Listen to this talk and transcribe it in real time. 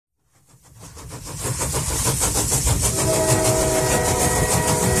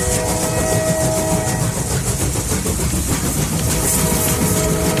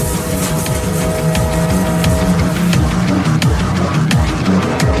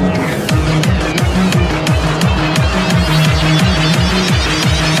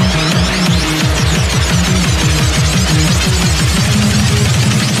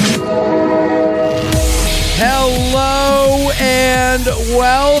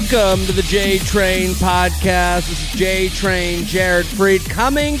Welcome to the J Train Podcast. This is J Train, Jared Freed,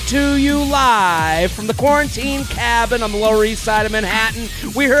 coming to you live from the quarantine cabin on the Lower East Side of Manhattan.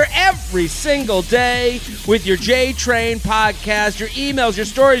 We're here every single day with your J Train Podcast, your emails, your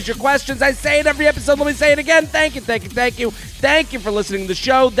stories, your questions. I say it every episode. Let me say it again. Thank you, thank you, thank you. Thank you for listening to the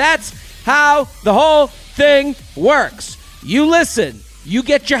show. That's how the whole thing works. You listen. You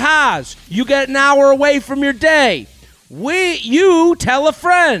get your ha's. You get an hour away from your day. You tell a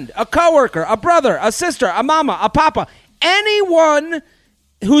friend, a coworker, a brother, a sister, a mama, a papa, anyone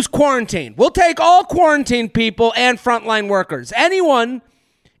who's quarantined. We'll take all quarantined people and frontline workers. Anyone,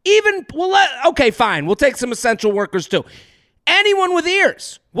 okay, fine. We'll take some essential workers too. Anyone with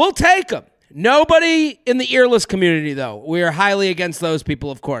ears, we'll take them. Nobody in the earless community, though. We are highly against those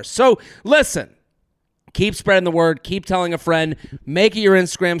people, of course. So listen, keep spreading the word. Keep telling a friend. Make it your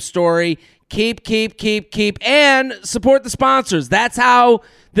Instagram story. Keep, and support the sponsors. That's how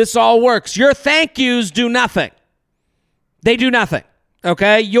this all works. Your thank yous do nothing. They do nothing,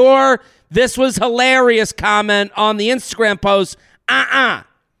 okay? Your "this was hilarious" comment on the Instagram post,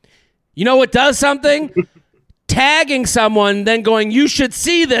 You know what does something? Tagging someone, then going, "You should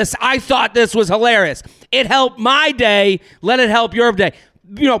see this. I thought this was hilarious." It helped my day. Let it help your day.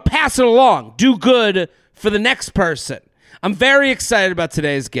 Pass it along. Do good for the next person. I'm very excited about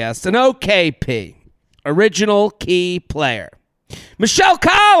today's guest, an OKP, original key player, Michelle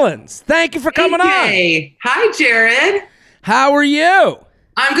Collins. Thank you for coming on. Hi, Jared. How are you?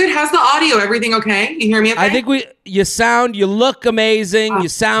 I'm good. How's the audio? Everything okay? You hear me okay? I think you look amazing. You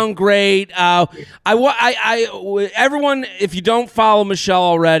sound great. Everyone, if you don't follow Michelle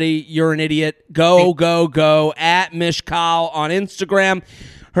already, you're an idiot. Go at Mishkal on Instagram.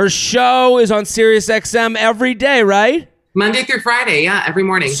 Her show is on SiriusXM every day, right? Monday through Friday, yeah, every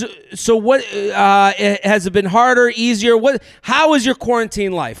morning. So what has it been harder, easier? How is your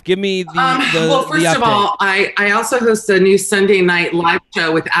quarantine life? Give me the well, first of all, I also host a new Sunday night live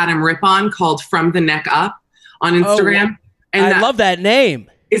show with Adam Rippon called From the Neck Up on Instagram. And I love that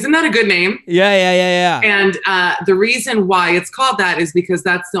name. Isn't that a good name? Yeah. And the reason why it's called that is because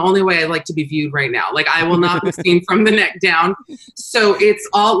that's the only way I like to be viewed right now. Like, I will not be seen from the neck down. So it's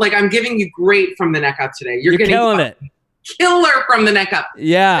all like, I'm giving you great from the neck up today. You're getting killing it. Killer from the neck up.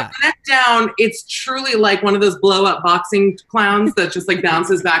 Yeah. From the neck down, it's truly like one of those blow up boxing clowns that just like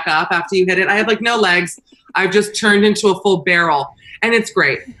bounces back up after you hit it. I have like no legs. I've just turned into a full barrel and it's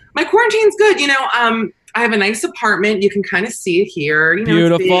great. My quarantine's good. I have a nice apartment. You can kind of see it here.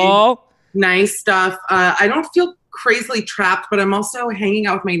 Beautiful. It's big, nice stuff. I don't feel crazily trapped, but I'm also hanging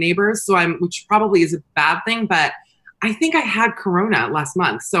out with my neighbors. Which probably is a bad thing, but I think I had Corona last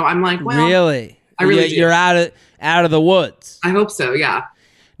month. So I'm like, well, really? I really do. You're out of the woods. I hope so. Yeah.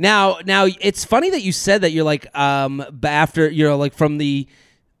 Now it's funny that you said that you're like after like from the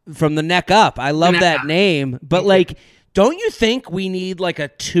neck up. I love that name, but like, don't you think we need like a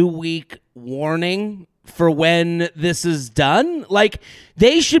 2-week warning for when this is done? Like,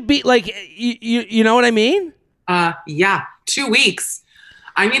 they should be like, you know what I mean? Yeah, 2 weeks.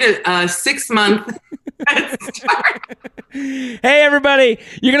 I need a 6-month head start. Hey, everybody,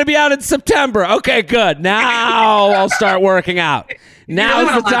 you're going to be out in September. Okay, good. Now I'll start working out.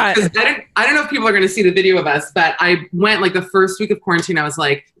 Now's the time. I don't know if people are going to see the video of us, but I went like the first week of quarantine. I was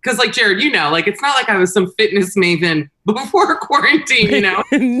like, because like Jared, like it's not like I was some fitness maven before quarantine,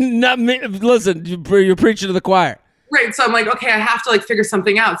 Listen, you're preaching to the choir. Right. So I'm like, okay, I have to like figure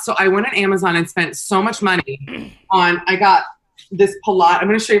something out. So I went on Amazon and spent so much money I got this Pilates. I'm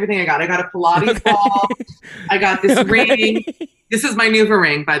going to show you everything I got. I got a Pilates ball. I got this ring. This is my Nuva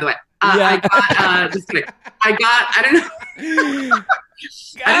ring, by the way. I got, just kidding. I don't know.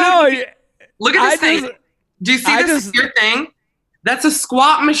 Look at this thing. Do you see this weird thing? That's a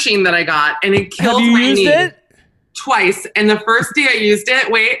squat machine that I got, and it killed my knee. Have you used it? Twice. And the first day I used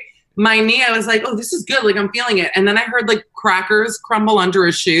it, my knee, I was like, oh, this is good. Like, I'm feeling it. And then I heard like crackers crumble under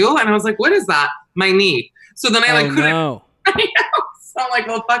a shoe, and I was like, what is that? My knee. So then I couldn't. No. I know. So I'm like,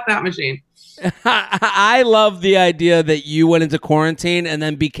 well, fuck that machine. I love the idea that you went into quarantine and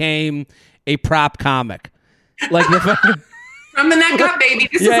then became a prop comic. Like from the neck up, baby.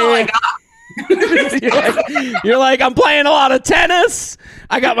 This is all I got. You're like, I'm playing a lot of tennis.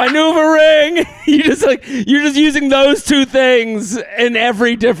 I got my Nuva ring. You're just using those two things in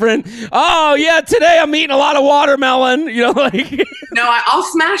every different. Oh yeah, today I'm eating a lot of watermelon. No, I'll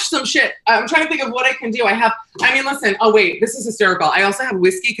smash some shit. I'm trying to think of what I can do. Listen. Oh wait, this is hysterical. I also have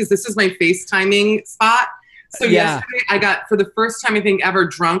whiskey because this is my FaceTiming spot. So yesterday I got, for the first time I think ever,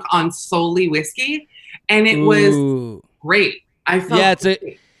 drunk on solely whiskey, and it was great. I felt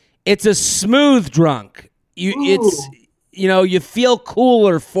it's a smooth drunk. you feel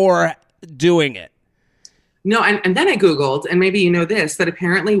cooler for doing it. No, and then I Googled, and maybe you know this, that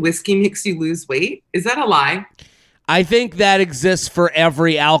apparently whiskey makes you lose weight. Is that a lie? I think that exists for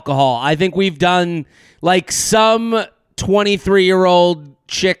every alcohol. I think we've done, like, some 23-year-old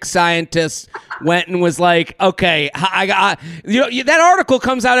chick scientist went and was like, okay, I got, that article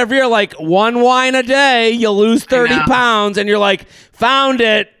comes out every year, like, 1 wine a day, you'll lose 30 pounds, and you're like, found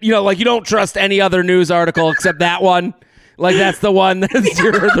it, like, you don't trust any other news article except that one. Like, that's the one that's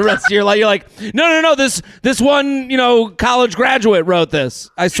the rest of your life. You're like, no, this one, college graduate wrote this.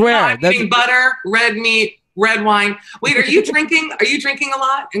 I swear. I'm eating butter, red meat, red wine. Wait, are you drinking? Are you drinking a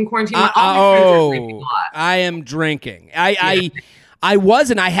lot in quarantine? All my friends are drinking a lot. I am drinking. I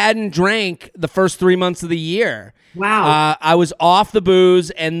wasn't. I hadn't drank the first 3 months of the year. Wow. I was off the booze,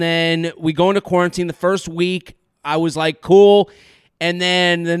 and then we go into quarantine. The first week, I was like, cool. And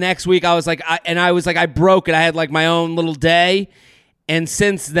then the next week I was like, I broke it. I had like my own little day. And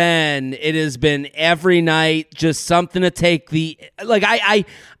since then it has been every night, just something to take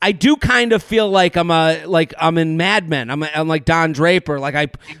I do kind of feel like I'm in Mad Men. I'm like Don Draper. Like I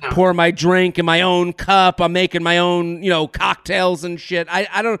pour my drink in my own cup. I'm making my own, cocktails and shit.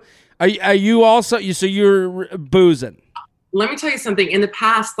 I don't, are you also, so you're boozing? Let me tell you something. In the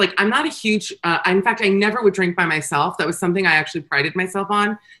past, like I'm not a huge, in fact, I never would drink by myself. That was something I actually prided myself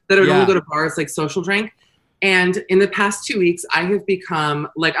on, that I would only go to bars, like social drink. And in the past 2 weeks, I have become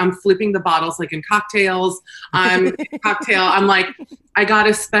like, I'm flipping the bottles like in cocktails. I'm like, I got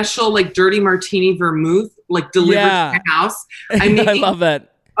a special like dirty martini vermouth, like delivered to my house. I love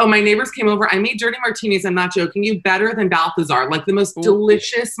that. Oh, my neighbors came over. I made dirty martinis. I'm not joking you, better than Balthazar, like the most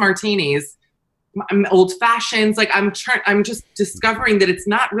delicious martinis. Old fashions, like I'm just discovering that it's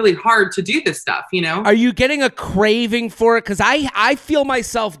not really hard to do this stuff, Are you getting a craving for it? Because I feel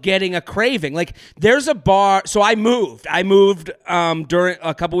myself getting a craving. Like there's a bar. So I moved during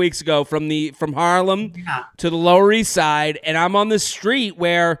a couple weeks ago from Harlem to the Lower East Side, and I'm on the street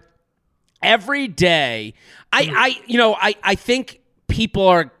where every day I think people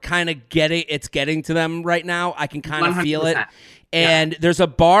are kind of getting to them right now. I can kind of feel it. And there's a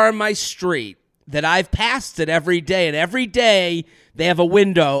bar on my street that I've passed it every day, and every day they have a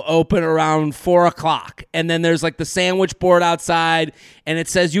window open around 4:00, and then there's like the sandwich board outside, and it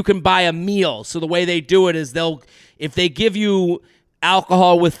says you can buy a meal. So the way they do it is if they give you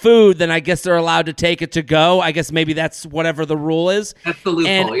alcohol with food, then I guess they're allowed to take it to go. I guess maybe that's whatever the rule is. That's the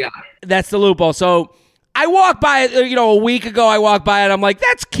loophole, That's the loophole. So I walked by it, a week ago. I walked by it. I'm like,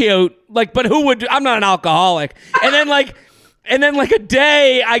 that's cute. Like, but who would? I'm not an alcoholic. And then like a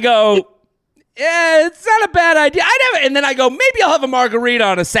day, I go, yeah, it's not a bad idea. And then I go, maybe I'll have a margarita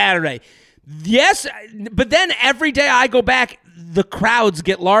on a Saturday. Yes, but then every day I go back, the crowds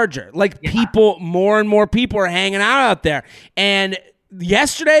get larger. Like more and more people are hanging out there. And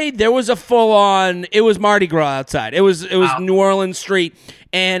yesterday there was a full-on, it was Mardi Gras outside. It was New Orleans street.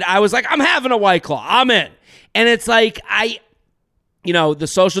 And I was like, I'm having a White Claw. I'm in. And it's like, the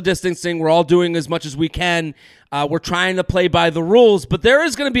social distancing, we're all doing as much as we can. We're trying to play by the rules, but there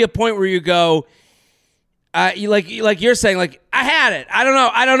is going to be a point where you go, like you're saying, like, I had it. I don't know.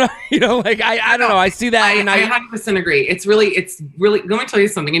 I don't know. I see that. I 100% agree. It's really, let me tell you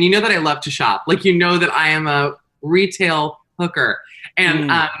something. And you know that I love to shop. Like, that I am a retail hooker.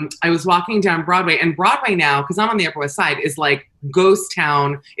 And I was walking down Broadway, and Broadway now, because I'm on the Upper West Side, is like ghost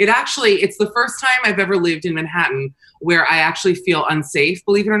town. It's the first time I've ever lived in Manhattan where I actually feel unsafe,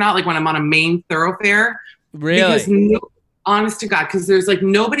 believe it or not, like when I'm on a main thoroughfare. Really? Because honest to God, because there's like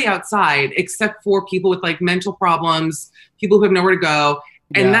nobody outside except for people with like mental problems, people who have nowhere to go.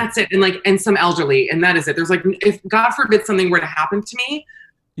 And that's it. And some elderly, and that is it. There's like, if God forbid something were to happen to me,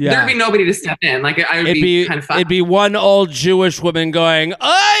 there'd be nobody to step in. Like I would be kind of fun. It'd be one old Jewish woman going,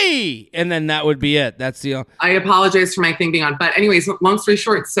 "Oi!" and then that would be it. That's the. I apologize for my thing being on, but anyways, long story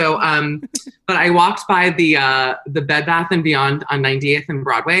short. So, but I walked by the Bed Bath and Beyond on 98th and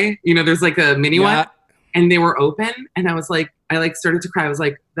Broadway. There's like a mini one, and they were open, and I was like, I started to cry. I was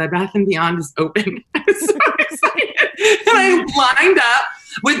like, Bed Bath and Beyond is open. I was so excited, and I lined up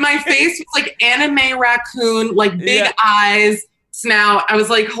with my face was like anime raccoon, like big eyes. Snout. I was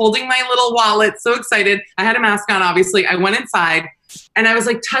like holding my little wallet, so excited. I had a mask on, obviously. I went inside and I was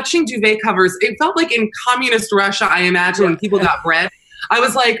like touching duvet covers. It felt like in communist Russia, I imagine, when people got bread. I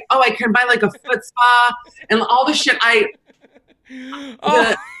was like, oh, I can buy like a foot spa and all the shit.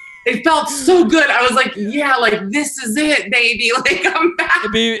 It felt so good. I was like, yeah, like this is it, baby. Like I'm back.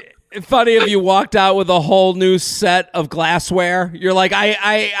 It'd be funny if you walked out with a whole new set of glassware. You're like,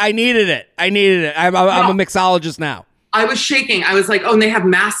 I needed it. I'm a mixologist now. I was shaking. I was like, oh, and they have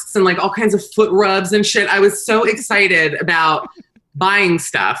masks and like all kinds of foot rubs and shit. I was so excited about buying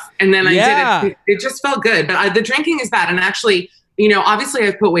stuff. And then I did it. It just felt good. But the drinking is bad. And actually, you know, obviously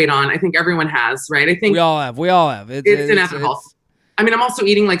I've put weight on. I think everyone has, right? I think we all have. It's inevitable. I mean, I'm also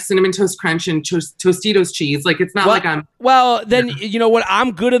eating like Cinnamon Toast Crunch and Tostitos cheese. Like, it's not like I'm... Well, then, you know what?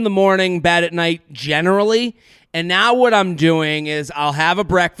 I'm good in the morning, bad at night generally. And now what I'm doing is I'll have a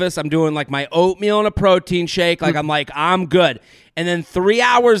breakfast. I'm doing like my oatmeal and a protein shake. Like, I'm good. And then 3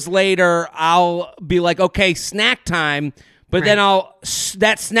 hours later, I'll be like, okay, snack time. But then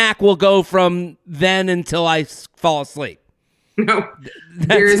that snack will go from then until I fall asleep. No,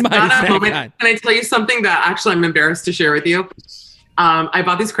 there is not a moment. Can I tell you something that actually I'm embarrassed to share with you? I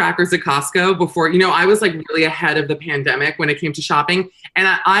bought these crackers at Costco before, you know, I was like really ahead of the pandemic when it came to shopping. And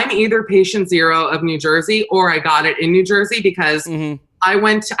I'm either patient zero of New Jersey or I got it in New Jersey because I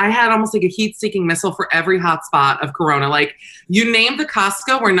had almost like a heat-seeking missile for every hotspot of Corona. Like, you name the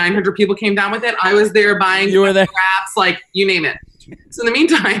Costco where 900 people came down with it, I was there buying wraps, like, you name it. So in the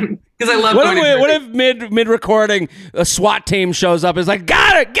meantime, because I love going to Jersey. What if mid-recording, a SWAT team shows up and is like,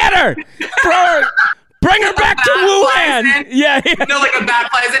 got it, get her, throw her. Bring her back to Wuhan. Yeah. No, like a bat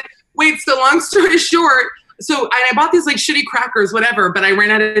flies in. Wait, so long story short, so I bought these like shitty crackers, whatever, but I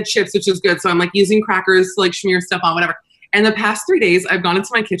ran out of chips, which is good. So I'm like using crackers to like smear stuff on, whatever. And the past 3 days, I've gone into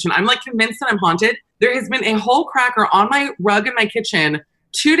my kitchen. I'm like convinced that I'm haunted. There has been a whole cracker on my rug in my kitchen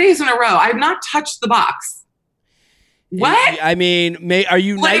 2 days in a row. I've not touched the box. What? I mean, are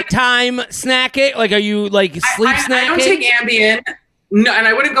you nighttime snacking? Like, are you like sleep snacking? I don't take Ambien. No, and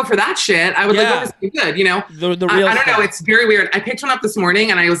I wouldn't go for that shit. I would like go for something good, you know? The real I don't know. It's very weird. I picked one up this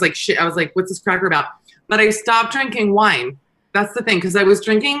morning and I was like, shit. I was like, what's this cracker about? But I stopped drinking wine. That's the thing. Because I was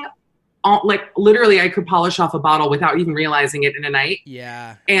drinking, like, literally I could polish off a bottle without even realizing it in a night.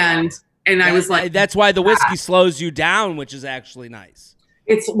 Yeah. And I was like. That's why the whiskey slows you down, which is actually nice.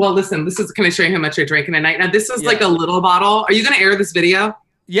 Well, listen, can I show you how much I drank in a night? Now, this is like a little bottle. Are you going to air this video?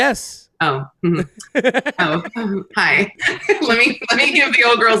 Yes. Oh, hi. let me give the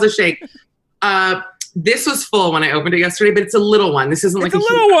old girls a shake. This was full when I opened it yesterday, but it's a little one. This isn't like a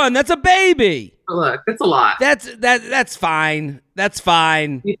little one. That's a baby. Oh, look, that's a lot. That's fine. That's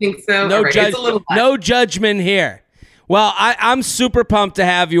fine. You think so? No, no judgment here. Well, I'm super pumped to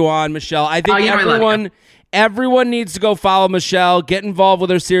have you on, Michelle. I think everyone needs to go follow Michelle. Get involved with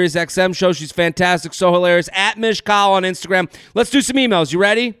her SiriusXM show. She's fantastic, so hilarious. At Mishkal on Instagram. Let's do some emails. You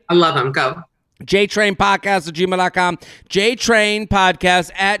ready? I love them. Go. JTrainPodcast@gmail.com.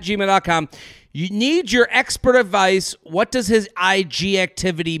 JTrainPodcast@gmail.com. You need your expert advice. What does his IG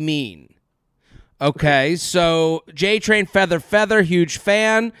activity mean? Okay, so JTrain Feather, huge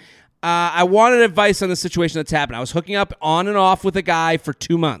fan. I wanted advice on the situation that's happened. I was hooking up on and off with a guy for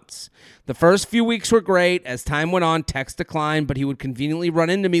 2 months. The first few weeks were great. As time went on, text declined, but he would conveniently run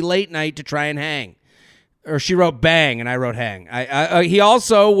into me late night to try and hang. Or she wrote bang, and I wrote hang. He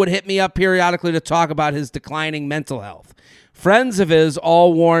also would hit me up periodically to talk about his declining mental health. Friends of his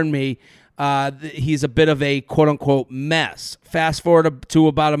all warned me he's a bit of a quote-unquote mess. Fast forward to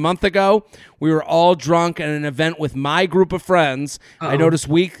about a month ago, we were all drunk at an event with my group of friends. I noticed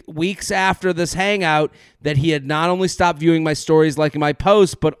weeks after this hangout that he had not only stopped viewing my stories, liking my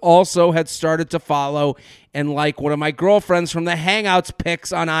posts, but also had started to follow and like one of my girlfriends from the Hangouts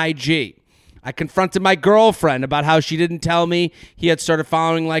pics on IG. I confronted my girlfriend about how she didn't tell me he had started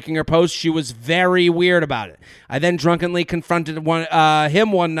following, liking her posts. She was very weird about it. I then drunkenly confronted him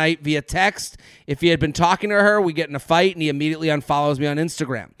one night via text. If he had been talking to her, we get in a fight, and he immediately unfollows me on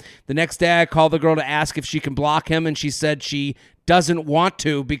Instagram. The next day, I called the girl to ask if she can block him, and she said she doesn't want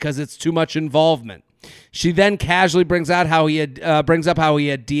to because it's too much involvement. She then casually brings up how he had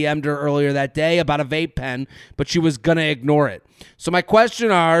DM'd her earlier that day about a vape pen, but she was going to ignore it. So my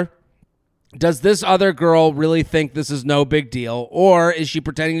question are, does this other girl really think this is no big deal, or is she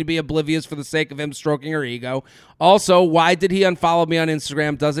pretending to be oblivious for the sake of him stroking her ego? Also, why did he unfollow me on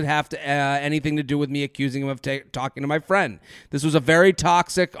Instagram? Does it have to anything to do with me accusing him of talking to my friend? This was a very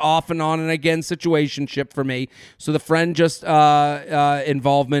toxic, off and on and again situationship for me, so the friend just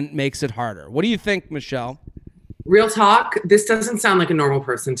involvement makes it harder. What do you think, Michelle? Real talk, this doesn't sound like a normal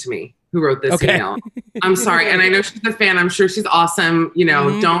person to me who wrote this email. I'm sorry, and I know she's a fan. I'm sure she's awesome. You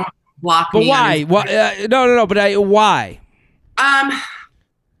know, don't block me. But why? No. But why?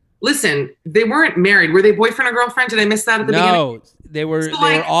 Listen, they weren't married. Were they boyfriend or girlfriend? Did I miss that at the beginning? No, they were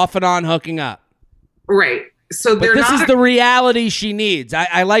off and on hooking up. Right. So this is the reality she needs.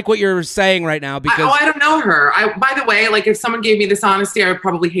 I like what you're saying right now because I don't know her. By the way, like if someone gave me this honesty, I would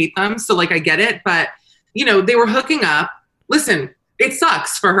probably hate them. So like I get it, but you know they were hooking up. Listen, it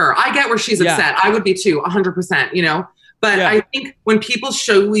sucks for her. I get where she's upset. I would be too, 100%. You know. But I think when people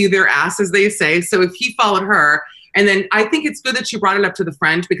show you their ass, as they say, so if he followed her, and then I think it's good that you brought it up to the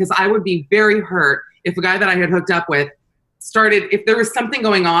friend, because I would be very hurt if a guy that I had hooked up with if there was something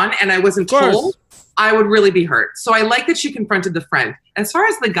going on and I wasn't told, I would really be hurt. So I like that she confronted the friend. As far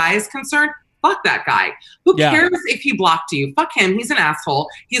as the guy is concerned, fuck that guy. Who cares if he blocked you? Fuck him. He's an asshole.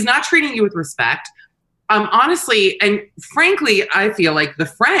 He's not treating you with respect. Honestly, and frankly, I feel like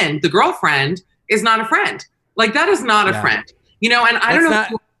the girlfriend, is not a friend. Like, that is not a friend, and I don't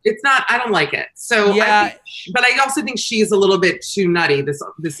know. It's not, I don't like it. So, but I also think she's a little bit too nutty, this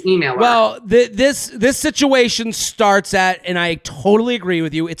emailer. Well, this situation starts at, and I totally agree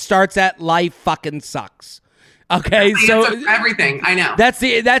with you, it starts at life fucking sucks. Okay, so everything, I know.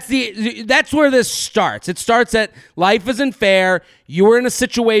 That's where this starts. It starts at life isn't fair. You were in a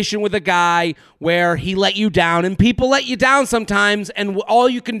situation with a guy where he let you down, and people let you down sometimes, and all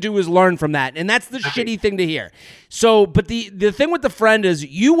you can do is learn from that, and that's the shitty thing to hear. So, but the thing with the friend is,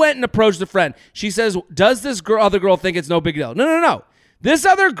 you went and approached the friend. She says, "Does this other girl think it's no big deal?" No. This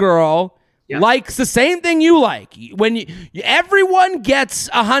other girl likes the same thing you like. When everyone gets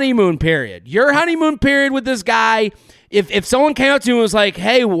a honeymoon period. Your honeymoon period with this guy, if someone came up to you and was like,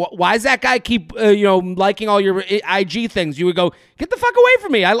 "Hey, why does that guy keep liking all your IG things?" You would go, "Get the fuck away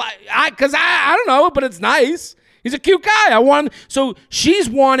from me." Because I don't know, but it's nice. He's a cute guy. So she's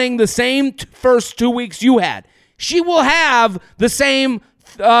wanting the same first 2 weeks you had. She will have the same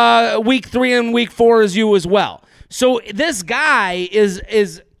week 3 and week 4 as you as well. So this guy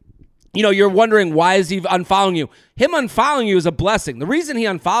is you're wondering, why is he unfollowing you? Him unfollowing you is a blessing. The reason he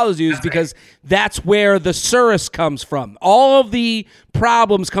unfollows you is because that's where the source comes from. All of the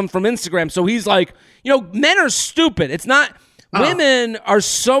problems come from Instagram. So he's like, men are stupid. It's not... Women are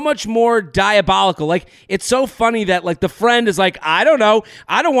so much more diabolical. Like, it's so funny that, like, the friend is like, I don't know.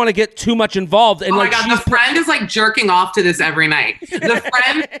 I don't want to get too much involved. And my God, the friend is like jerking off to this every night. The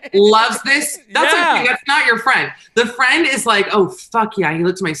friend loves this. That's not your friend. The friend is like, oh, fuck yeah. He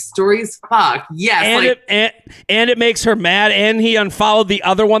looked at my stories. Fuck. Yes. And it makes her mad. And he unfollowed the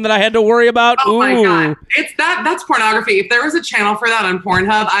other one that I had to worry about. Oh, my God. That's pornography. If there was a channel for that on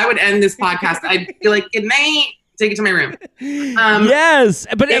Pornhub, I would end this podcast. I'd be like, good night. Take it to my room. Yes,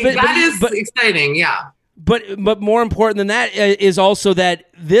 but that is exciting. Yeah. But more important than that is also that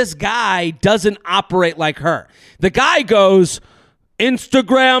this guy doesn't operate like her. The guy goes,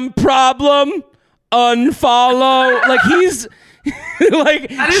 Instagram problem, unfollow. Like, he's like,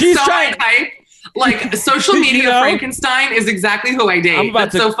 that is she's so trying. Type. Like, social media Frankenstein is exactly who I date.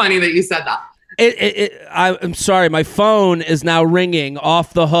 That's so funny that you said that. I'm sorry, my phone is now ringing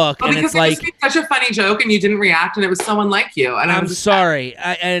off the hook, and it's like such a funny joke, and you didn't react, and it was someone like you. And I'm sorry,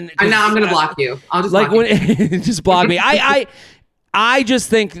 and now I'm gonna block you. I'll just like block you. Just block me. I just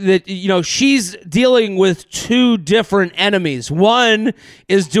think that, she's dealing with two different enemies. One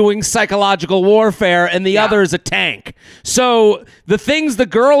is doing psychological warfare, and the other is a tank. So the things the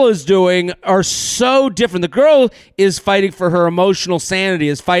girl is doing are so different. The girl is fighting for her emotional sanity,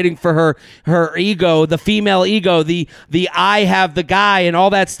 is fighting for her ego, the female ego, the I have the guy and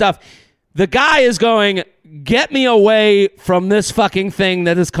all that stuff. The guy is going, get me away from this fucking thing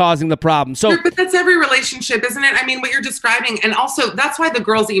that is causing the problem. So, but that's every relationship, isn't it? I mean, what you're describing, and also that's why the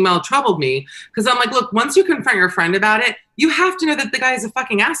girl's email troubled me, because I'm like, look, once you confront your friend about it, you have to know that the guy is a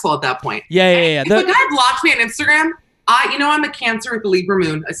fucking asshole at that point. Yeah. If a guy blocks me on Instagram, I'm a Cancer with the Libra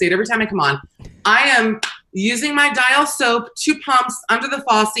moon. I say it every time I come on. I am using my Dial soap, 2 pumps under the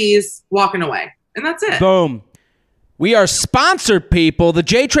faucets, walking away, and that's it. Boom. We are sponsored, people. The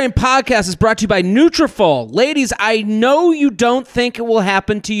J-Train podcast is brought to you by Nutrafol. Ladies, I know you don't think it will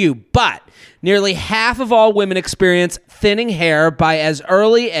happen to you, but nearly half of all women experience thinning hair by as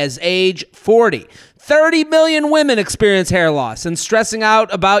early as age 40. 30 million women experience hair loss, and stressing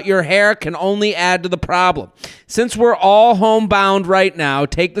out about your hair can only add to the problem. Since we're all homebound right now,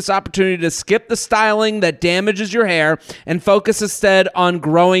 take this opportunity to skip the styling that damages your hair and focus instead on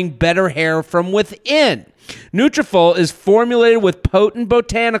growing better hair from within. Nutrafol is formulated with potent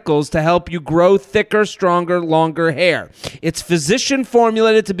botanicals to help you grow thicker, stronger, longer hair. It's physician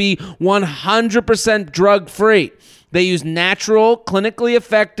formulated to be 100% drug-free. They use natural, clinically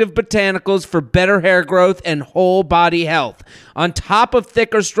effective botanicals for better hair growth and whole body health. On top of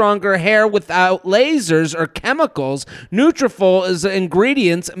thicker, stronger hair without lasers or chemicals, Nutrafol's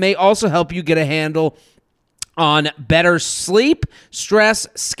ingredients may also help you get a handle on better sleep, stress,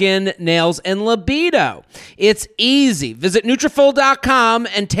 skin, nails, and libido. It's easy. Visit Nutrafol.com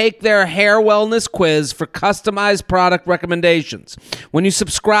and take their hair wellness quiz for customized product recommendations. When you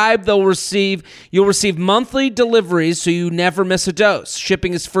subscribe, you'll receive monthly deliveries so you never miss a dose.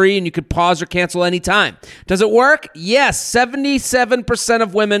 Shipping is free and you can pause or cancel anytime. Does it work? Yes. 77%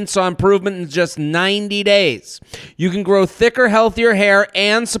 of women saw improvement in just 90 days. You can grow thicker, healthier hair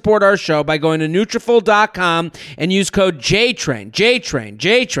and support our show by going to Nutrafol.com and use code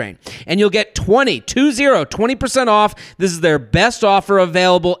JTRAIN, and you'll get 20% off. This is their best offer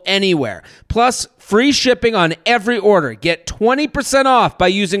available anywhere. Plus, free shipping on every order. Get 20% off by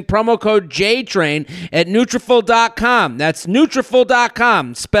using promo code JTRAIN at Nutrafol.com. That's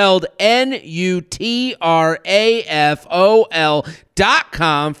Nutrafol.com, spelled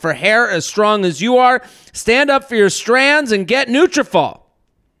Nutrafol.com for hair as strong as you are. Stand up for your strands and get Nutrafol.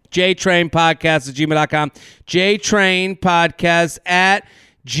 JTrainPodcast@gmail.com.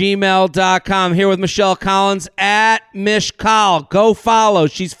 JTrainPodcast@gmail.com. Here with Michelle Collins at Mishkal. Go follow.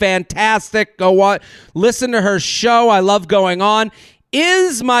 She's fantastic. Go listen to her show. I love going on.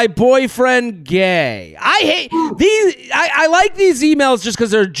 Is my boyfriend gay? I hate these. I like these emails just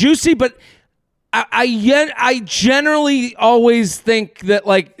because they're juicy, but I generally always think that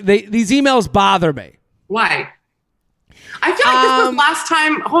these emails bother me. Why? I feel like this was last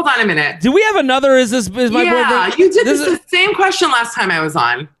time. Hold on a minute. Do we have another? Is my boyfriend? Yeah, you did the same question last time I was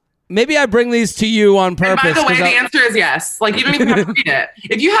on. Maybe I bring these to you on purpose. And by the way, the answer is yes. You don't even have to read it.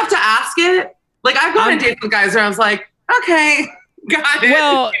 If you have to ask it, I've gone on dates with guys where I was like, okay, got it.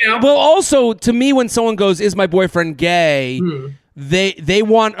 Well, well, also to me, when someone goes, "Is my boyfriend gay?" They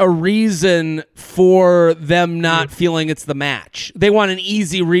want a reason for them not feeling it's the match. They want an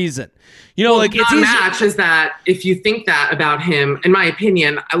easy reason. It's not a match is that if you think that about him, in my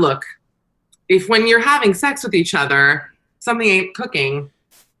opinion, look, if when you're having sex with each other, something ain't cooking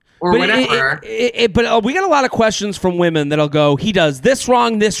or whatever. But we got a lot of questions from women that'll go, he does this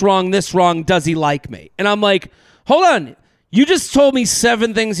wrong, this wrong, this wrong. Does he like me? And I'm like, hold on. You just told me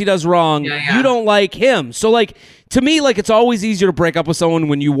 7 things he does wrong. Yeah. You don't like him. So to me, it's always easier to break up with someone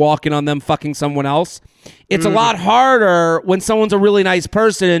when you walk in on them fucking someone else. It's a lot harder when someone's a really nice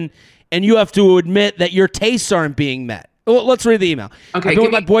person and you have to admit that your tastes aren't being met. Well, let's read the email. Okay, I've been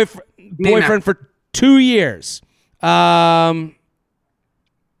with my boyfriend for 2 years. So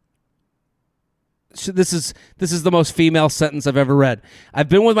this is the most female sentence I've ever read. I've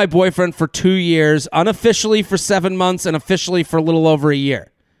been with my boyfriend for 2 years, unofficially for 7 months, and officially for a little over a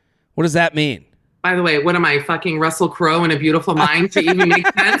year. What does that mean? By the way, what am I, fucking Russell Crowe in A Beautiful Mind to even make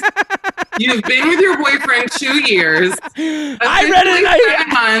sense? You've been with your boyfriend 2 years. I read it. 7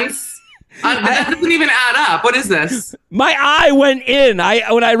 months. That doesn't even add up. What is this? My eye went in.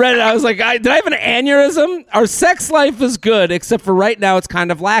 When I read it, I was like, did I have an aneurysm? Our sex life is good, except for right now it's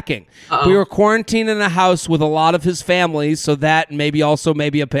kind of lacking. Uh-oh. We were quarantined in a house with a lot of his family, so that maybe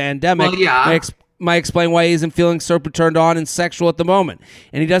a pandemic. Well, yeah. Might explain why he isn't feeling super turned on and sexual at the moment.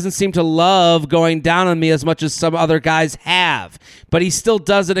 And he doesn't seem to love going down on me as much as some other guys have. But he still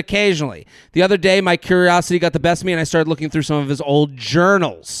does it occasionally. The other day, my curiosity got the best of me, and I started looking through some of his old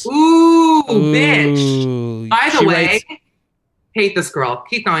journals. Ooh, bitch. By the way, hate this girl.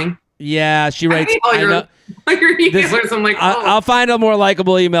 Keep going. Yeah, she writes. Your emailers. I'm like, I'll find a more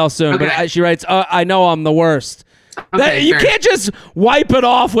likable email soon. Okay. But she writes, I know I'm the worst. Okay, you can't just wipe it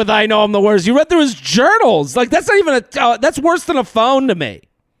off with "I know I'm the worst." You read through his journals. That's not even that's worse than a phone to me.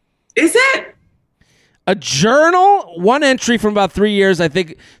 Is it? A journal? One entry from about 3 years, I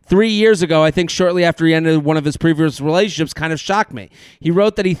think 3 years ago, I think shortly after he ended one of his previous relationships, kind of shocked me. He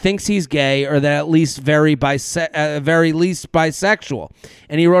wrote that he thinks he's gay or that at least very least bisexual.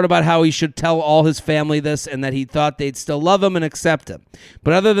 And he wrote about how he should tell all his family this and that he thought they'd still love him and accept him.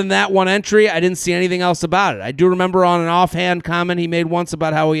 But other than that one entry, I didn't see anything else about it. I do remember on an offhand comment he made once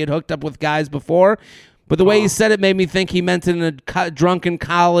about how he had hooked up with guys before. But the way he said it made me think he meant in a drunken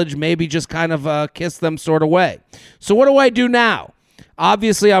college, maybe just kind of kiss them sort of way. So what do I do now?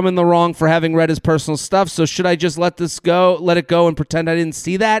 Obviously, I'm in the wrong for having read his personal stuff, so should I just let it go and pretend I didn't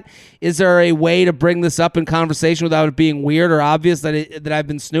see that? Is there a way to bring this up in conversation without it being weird or obvious that I've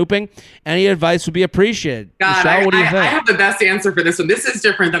been snooping? Any advice would be appreciated. God, Michelle, what do you think? I have the best answer for this one. This is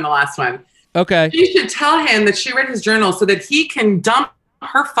different than the last one. Okay. You should tell him that she read his journal so that he can dump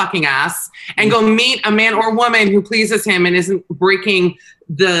her fucking ass and go meet a man or woman who pleases him and isn't breaking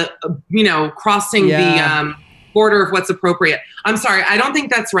the, crossing the border of what's appropriate. I'm sorry. I don't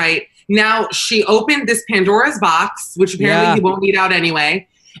think that's right. Now she opened this Pandora's box, which apparently he won't eat out anyway.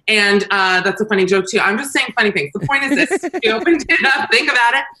 And that's a funny joke too. I'm just saying funny things. The point is this: she opened it up, think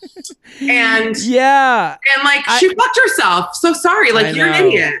about it, and like she fucked herself. So sorry, like you're an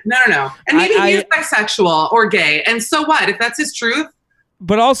idiot. No. And maybe he's bisexual or gay, and so what? If that's his truth.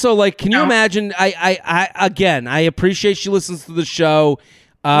 But also, like, can you imagine? I appreciate she listens to the show,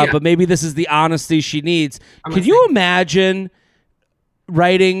 but maybe this is the honesty she needs. Could you imagine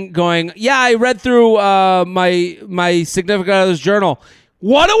writing, going, I read through my significant other's journal.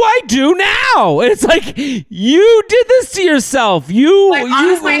 What do I do now? It's like, you did this to yourself.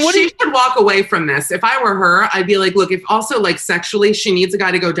 Honestly, she should walk away from this. If I were her, I'd be like, look, if also like sexually she needs a guy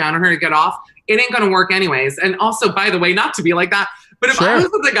to go down on her to get off, it ain't going to work anyways. And also, by the way, not to be like that, but if I was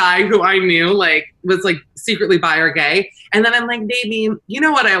with a guy who I knew like was like secretly bi or gay, and then I'm like, baby, you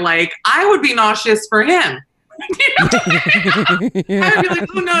know what I like? I would be nauseous for him. I would be like,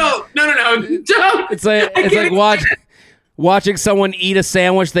 oh no, don't. It's like watching someone eat a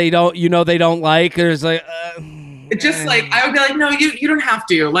sandwich they don't like. There's like, just like I would be like, no, you don't have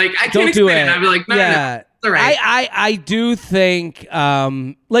to. Like I can't explain it. I'd be like, no. It's all right. I do think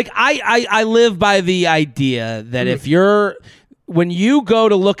I live by the idea that if you're when you go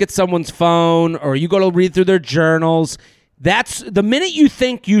to look at someone's phone or you go to read through their journals, that's the minute you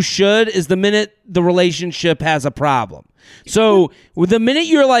think you should is the minute the relationship has a problem. So the minute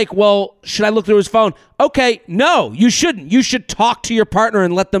you're like, well, should I look through his phone? Okay, no, you shouldn't. You should talk to your partner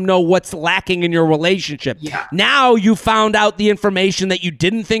and let them know what's lacking in your relationship. Yeah. Now you found out the information that you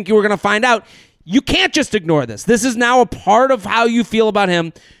didn't think you were going to find out. You can't just ignore this. This is now a part of how you feel about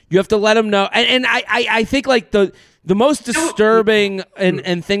him. You have to let him know. And I think like the most disturbing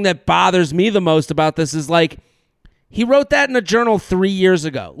and thing that bothers me the most about this is like, he wrote that in a journal 3 years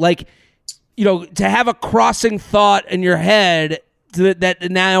ago. Like, you know, to have a crossing thought in your head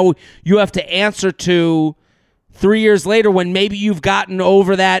that now you have to answer to 3 years later when maybe you've gotten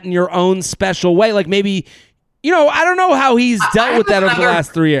over that in your own special way. Like maybe, you know, I don't know how he's dealt with that over the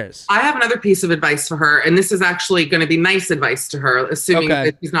last 3 years. I have another piece of advice for her, and this is actually going to be nice advice to her, assuming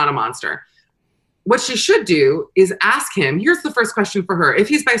that he's not a monster. What she should do is ask him, here's the first question for her. If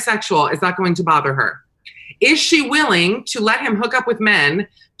he's bisexual, is that going to bother her? Is she willing to let him hook up with men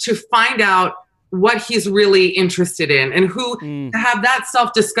to find out what he's really interested in and to have that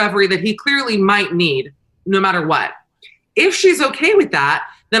self-discovery that he clearly might need no matter what? If she's okay with that,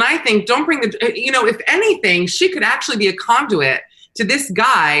 then I think don't bring if anything, she could actually be a conduit to this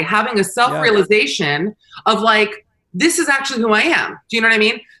guy having a self-realization of like, this is actually who I am. Do you know what I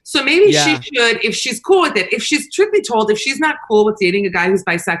mean? So maybe she should, if she's cool with it, if she's truth be told, if she's not cool with dating a guy who's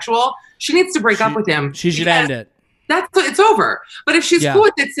bisexual, she needs to break up with him. She should end it. It's over. But if she's cool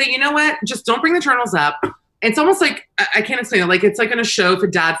with it, say, you know what? Just don't bring the journals up. It's almost like, I can't explain it. Like, it's like in a show if a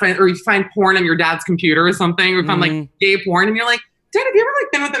dad you find porn on your dad's computer or something, or you find like gay porn and you're like, Dad, have you ever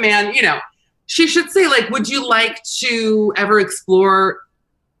like been with a man? You know, she should say like, would you like to ever explore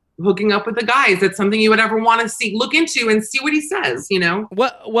hooking up with a guy? Is that something you would ever want to look into and see what he says, you know?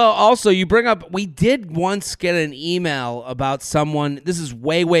 Well, also you bring up, we did once get an email about someone, this is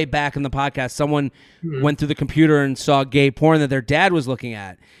way back in the podcast, someone went through the computer and saw gay porn that their dad was looking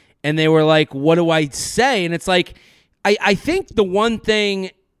at. And they were like, what do I say? And it's like, I think the one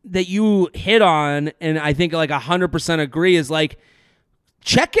thing that you hit on, and I think like 100% agree, is like,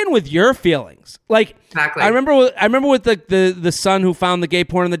 check in with your feelings. Like, exactly. I remember with the son who found the gay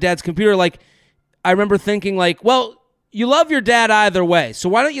porn on the dad's computer. Like, I remember thinking like, well, you love your dad either way, so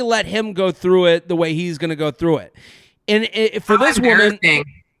why don't you let him go through it the way he's going to go through it? And for this woman,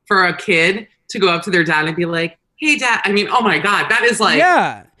 for a kid to go up to their dad and be like, "Hey, Dad," I mean, oh my God, that is like,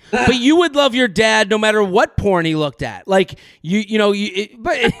 yeah. But you would love your dad no matter what porn he looked at. Like but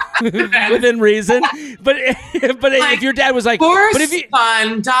within reason. But like, if your dad was like, but if you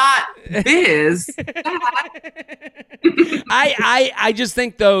biz. I just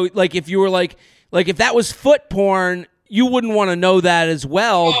think though, like if you were like if that was foot porn, you wouldn't want to know that as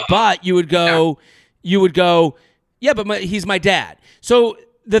well. But you would go, yeah, but he's my dad. So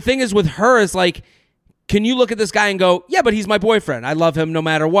the thing is with her is like, can you look at this guy and go, yeah, but he's my boyfriend. I love him no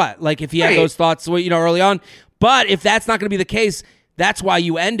matter what. Like if he had those thoughts, early on. But if that's not going to be the case, that's why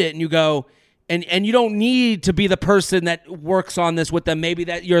you end it and you go, and you don't need to be the person that works on this with them. Maybe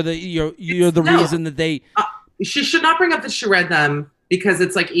that you're the reason that they. She should not bring up that she read them because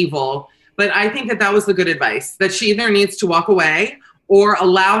it's like evil. But I think that was the good advice, that she either needs to walk away or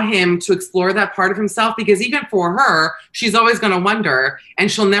allow him to explore that part of himself, because even for her, she's always going to wonder and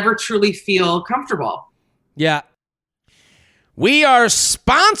she'll never truly feel comfortable. Yeah. We are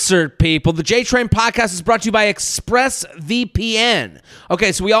sponsored, people. The J-Train podcast is brought to you by ExpressVPN.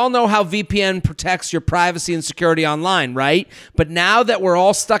 Okay, so we all know how VPN protects your privacy and security online, right? But now that we're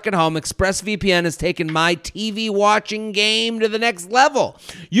all stuck at home, ExpressVPN has taken my TV watching game to the next level.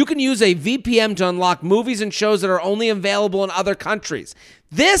 You can use a VPN to unlock movies and shows that are only available in other countries.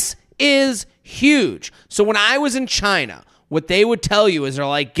 This is huge. So when I was in China, what they would tell you is they're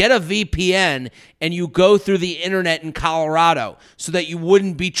like, get a VPN and you go through the internet in Colorado so that you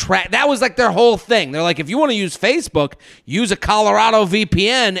wouldn't be tracked. That was like their whole thing. They're like, if you want to use Facebook, use a Colorado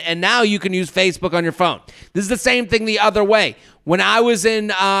VPN, and now you can use Facebook on your phone. This is the same thing the other way. When I was in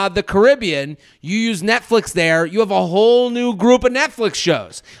the Caribbean, you use Netflix there. You have a whole new group of Netflix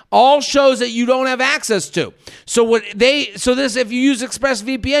shows, all shows that you don't have access to. So if you use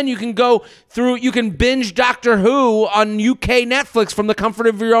ExpressVPN, you can go through, you can binge Doctor Who on UK Netflix from the comfort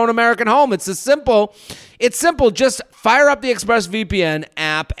of your own American home. It's simple. Just fire up the ExpressVPN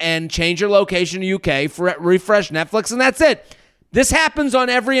app and change your location to UK, refresh Netflix, and that's it. This happens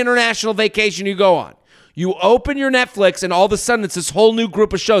on every international vacation you go on. You open your Netflix and all of a sudden it's this whole new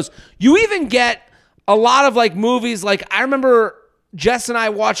group of shows. You even get a lot of like movies. Like I remember Jess and I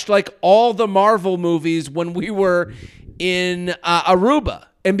watched like all the Marvel movies when we were in Aruba.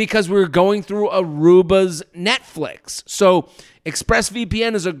 And because we were going through Aruba's Netflix. So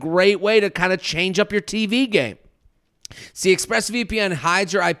ExpressVPN is a great way to kind of change up your TV game. See, ExpressVPN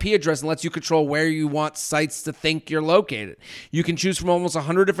hides your IP address and lets you control where you want sites to think you're located. You can choose from almost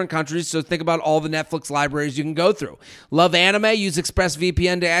 100 different countries, so think about all the Netflix libraries you can go through. Love anime? Use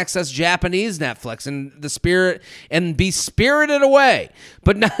ExpressVPN to access Japanese Netflix and be spirited away.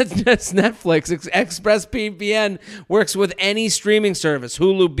 But not just Netflix. ExpressVPN works with any streaming service,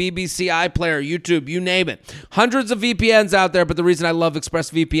 Hulu, BBC, iPlayer, YouTube, you name it. Hundreds of VPNs out there, but the reason I love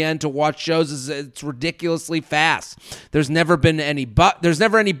ExpressVPN to watch shows is it's ridiculously fast. There's never any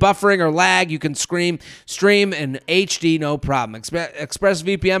buffering or lag. You can stream in HD, no problem.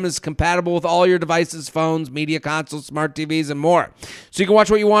 ExpressVPN is compatible with all your devices, phones, media consoles, smart TVs, and more. So you can watch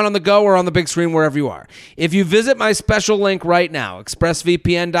what you want on the go or on the big screen wherever you are. If you visit my special link right now,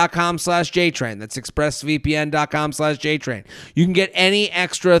 expressvpn.com/JTrain, that's expressvpn.com/JTrain, you can get an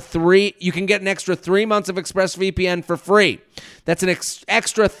extra 3 months of ExpressVPN for free. That's an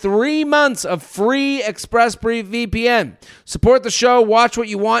extra 3 months of free ExpressVPN. Support the show, watch what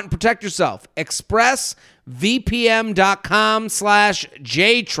you want, and protect yourself.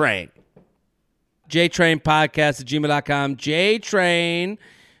 expressvpn.com/JTrain. JTrain podcast at gmail.com. JTrain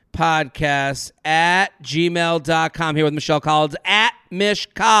podcast at gmail.com. Here with Michelle Collins at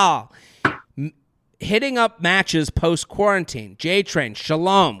Mishcall. Hitting up matches post-quarantine. J-Train,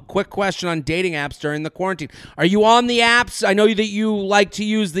 shalom. Quick question on dating apps during the quarantine. Are you on the apps? I know that you like to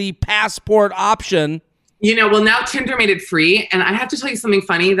use the passport option. Now Tinder made it free. And I have to tell you something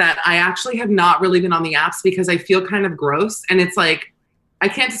funny that I actually have not really been on the apps because I feel kind of gross. And it's like, I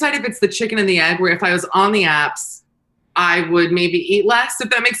can't decide if it's the chicken and the egg, where if I was on the apps, I would maybe eat less,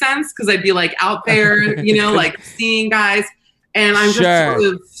 if that makes sense. Because I'd be like out there, like seeing guys. And I'm just sort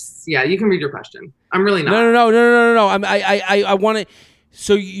of, yeah, you can read your question. I'm really not. No. I want to.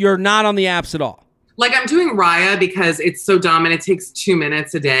 So you're not on the apps at all. Like I'm doing Raya because it's so dumb and it takes 2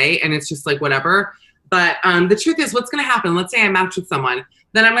 minutes a day and it's just like whatever. But the truth is, what's going to happen? Let's say I match with someone,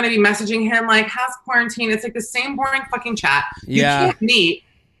 then I'm going to be messaging him like, "How's quarantine?" It's like the same boring fucking chat. You can't meet,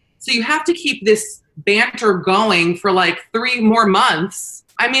 so you have to keep this banter going for like 3 more months.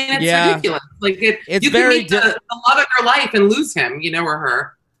 I mean, it's ridiculous. Like it's you can meet the love of your life and lose him, or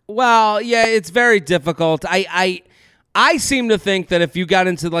her. Well, yeah, it's very difficult. I seem to think that if you got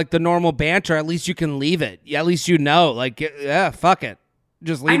into like the normal banter, at least you can leave it. Yeah, at least like, yeah, fuck it.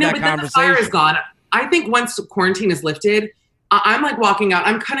 Just leave that conversation. Then the fire is gone. I think once quarantine is lifted, I'm like walking out.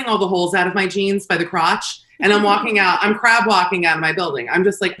 I'm cutting all the holes out of my jeans by the crotch, and I'm walking out. I'm crab walking out of my building. I'm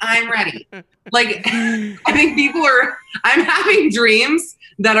just like, I'm ready. Like, I think I'm having dreams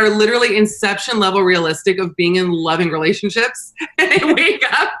that are literally Inception level realistic of being in loving relationships. And I wake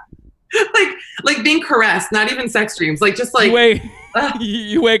up like being caressed, not even sex dreams. Like just like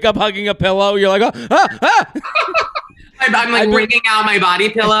you wake up hugging a pillow. You're like, I'm like bringing out my body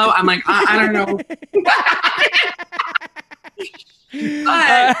pillow. I'm like, I don't know.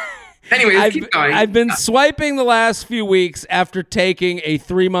 But anyways, keep going. I've been swiping the last few weeks after taking a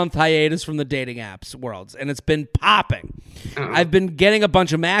 3-month hiatus from the dating apps worlds, and it's been popping. I've been getting a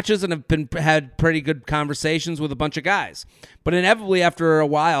bunch of matches and have had pretty good conversations with a bunch of guys. But inevitably, after a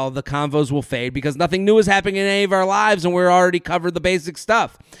while, the convos will fade because nothing new is happening in any of our lives, and we're already covered the basic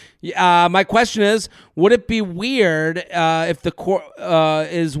stuff. My question is, would it be weird if the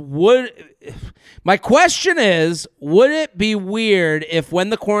My question is, would it be weird if when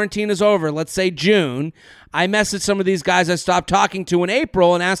the quarantine is over, let's say June, I message some of these guys I stopped talking to in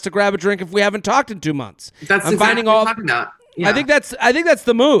April and ask to grab a drink if we haven't talked in 2 months? That's exactly what I'm talking about. Yeah. I think that's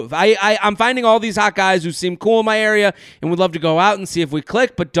the move. I'm finding all these hot guys who seem cool in my area and would love to go out and see if we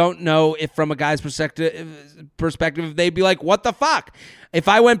click, but don't know if from a guy's perspective if they'd be like, what the fuck? If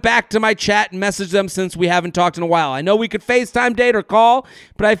I went back to my chat and messaged them since we haven't talked in a while. I know we could FaceTime, date, or call,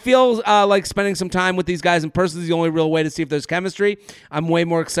 but I feel like spending some time with these guys in person is the only real way to see if there's chemistry. I'm way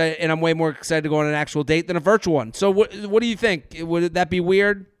more excited to go on an actual date than a virtual one. So what do you think? Would that be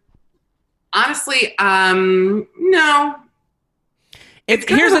weird? Honestly, no.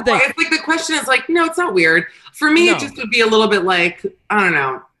 Here's the thing. It's like the question is like, no, it's not weird. For me, It just would be a little bit like, I don't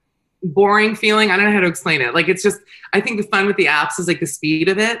know, boring feeling. I don't know how to explain it. Like, it's just, I think the fun with the apps is like the speed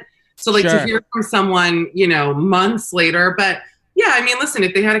of it. So like to hear from someone, months later, but yeah, I mean, listen,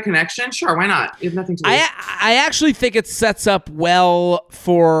 if they had a connection, sure, why not? You have nothing to lose. I actually think it sets up well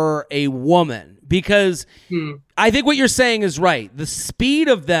for a woman because I think what you're saying is right. The speed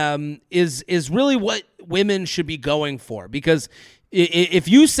of them is really what women should be going for because if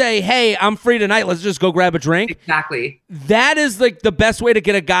you say, hey, I'm free tonight, let's just go grab a drink. Exactly. That is like the best way to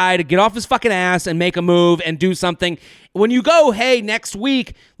get a guy to get off his fucking ass and make a move and do something. When you go, hey, next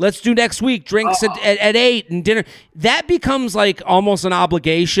week, let's do next week, drinks at 8 and dinner, that becomes like almost an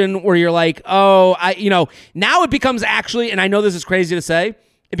obligation where you're like, now it becomes actually, and I know this is crazy to say,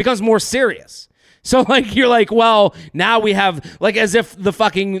 it becomes more serious. So like you're like, well, now we have like as if the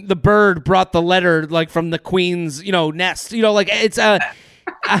bird brought the letter like from the queen's nest. Like it's I'm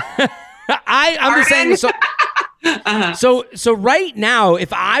just saying so. So right now,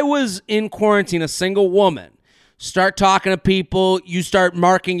 if I was in quarantine, a single woman, start talking to people, you start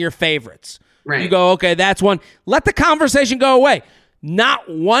marking your favorites. Right. You go, okay, that's one. Let the conversation go away. Not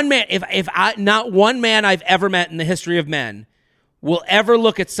one man. Not one man I've ever met in the history of men will ever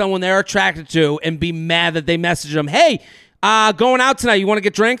look at someone they're attracted to and be mad that they message them, hey, going out tonight, you want to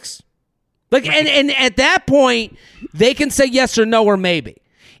get drinks? Like, and at that point, they can say yes or no or maybe.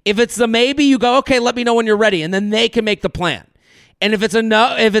 If it's the maybe, you go, okay, let me know when you're ready, and then they can make the plan. And if it's a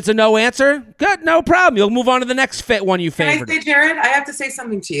no answer, good, no problem. You'll move on to the next fit one you favored. Can I say, Jared? I have to say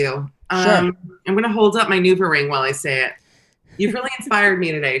something to you. Sure. I'm going to hold up my Nuva ring while I say it. You've really inspired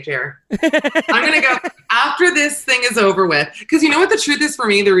me today, Jared. I'm going to go after this thing is over with. Because you know what the truth is for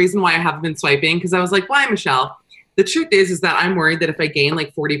me? The reason why I haven't been swiping? Because I was like, why, Michelle? The truth is that I'm worried that if I gain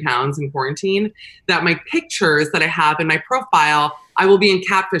like 40 pounds in quarantine, that my pictures that I have in my profile, I will be in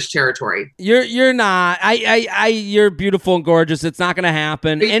catfish territory. You're not. You're beautiful and gorgeous. It's not going to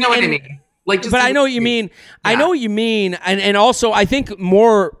happen. But you know what I mean? But I know what you mean. Yeah. I know what you mean. And also, I think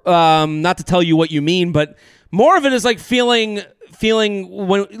more, not to tell you what you mean, but more of it is like feeling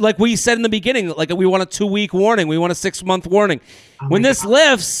when, like we said in the beginning, like we want a 2-week warning, we want a 6-month warning. When this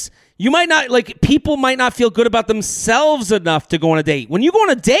lifts, you might not people might not feel good about themselves enough to go on a date. When you go on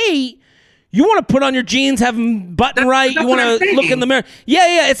a date, you want to put on your jeans, have them button right. You want to look in the mirror.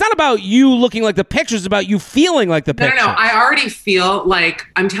 Yeah. It's not about you looking like the picture. It's about you feeling like the picture. No. I already feel like,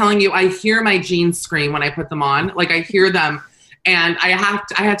 I'm telling you, I hear my jeans scream when I put them on. Like I hear them. And I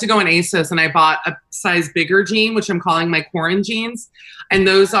had to go on ASOS and I bought a size bigger jean, which I'm calling my quarantine jeans. And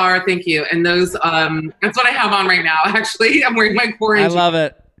those are, thank you. And those, that's what I have on right now. Actually, I'm wearing my quarantine. I love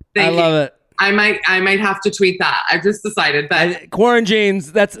it. I love it. I might have to tweet that. I've just decided that quarantine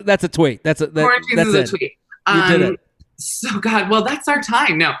jeans. That's a tweet. Quarantine is a tweet. You did it. So God, well, that's our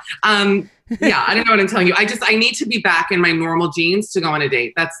time. No. Yeah, I don't know what I'm telling you. I need to be back in my normal jeans to go on a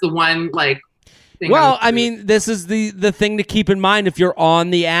date. That's the one Well, I mean, this is the thing to keep in mind if you're on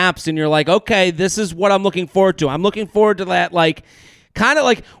the apps and you're like, okay, this is what I'm looking forward to. I'm looking forward to that, like, kind of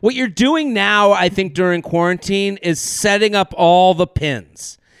like what you're doing now, I think, during quarantine is setting up all the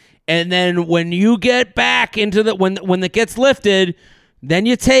pins. And then when you get back into when it gets lifted, then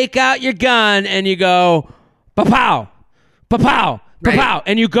you take out your gun and you go, pa-pow, pa-pow. Right.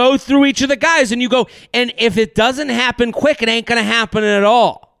 And you go through each of the guys and you go, and if it doesn't happen quick, it ain't going to happen at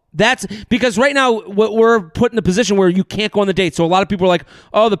all. That's because right now we're put in a position where you can't go on the date. So a lot of people are like,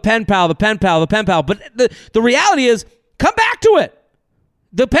 oh, the pen pal. But the reality is, come back to it.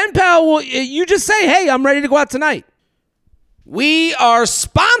 The pen pal, you just say, hey, I'm ready to go out tonight. We are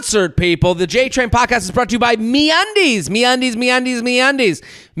sponsored, people. The J-Train podcast is brought to you by MeUndies. MeUndies.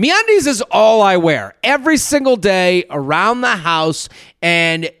 MeUndies is all I wear every single day around the house.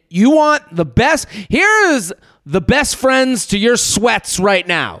 And you want the best. Here is the best friends to your sweats right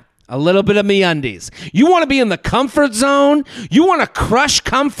now. A little bit of MeUndies. You want to be in the comfort zone? You want to crush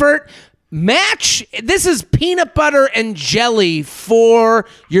comfort? Match. This is peanut butter and jelly for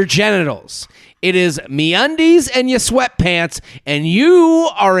your genitals. It is MeUndies and your sweatpants, and you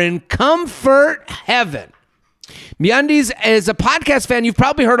are in comfort heaven. MeUndies, as a podcast fan, you've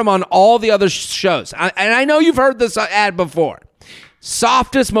probably heard them on all the other shows. And I know you've heard this ad before.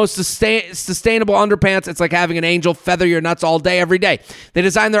 Softest, most sustainable underpants. It's like having an angel feather your nuts all day, every day. They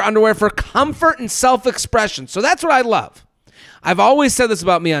design their underwear for comfort and self-expression. So that's what I love. I've always said this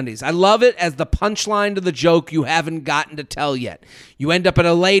about MeUndies. I love it as the punchline to the joke you haven't gotten to tell yet. You end up at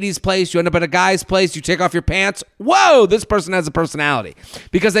a lady's place, you end up at a guy's place, you take off your pants. Whoa, this person has a personality.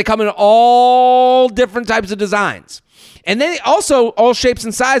 Because they come in all different types of designs. And they also all shapes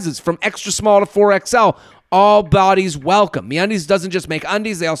and sizes, from extra small to 4XL. All bodies welcome. MeUndies doesn't just make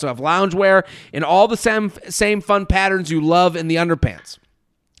undies, they also have loungewear in all the same fun patterns you love in the underpants.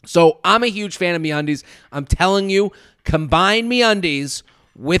 So I'm a huge fan of MeUndies. I'm telling you, combine MeUndies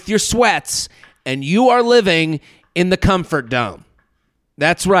with your sweats, and you are living in the comfort dome.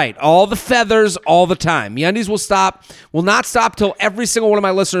 That's right. All the feathers, all the time. MeUndies will not stop till every single one of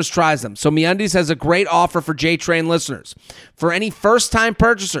my listeners tries them. So MeUndies has a great offer for JTrain listeners. For any first-time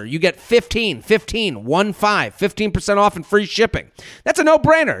purchaser, you get 15% off and free shipping. That's a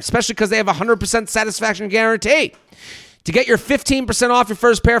no-brainer, especially because they have a 100% satisfaction guarantee. To get your 15% off your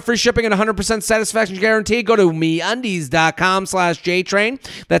first pair, free shipping, and 100% satisfaction guarantee, go to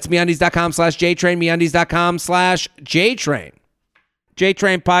MeUndies.com/JTrain. That's MeUndies.com/JTrain, MeUndies.com/JTrain.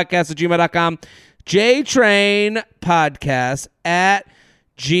 JTrain Podcast at gmail.com. JTrain Podcast at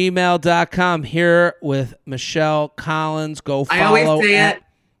gmail.com. Here with Michelle Collins. Go follow. I always say it.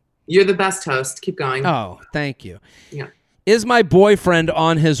 You're the best host. Keep going. Oh, thank you. Yeah. Is my boyfriend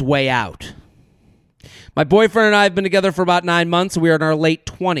on his way out? My boyfriend and I have been together for about 9 months. We are in our late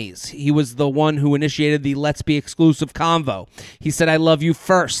 20s. He was the one who initiated the Let's Be Exclusive convo. He said, I love you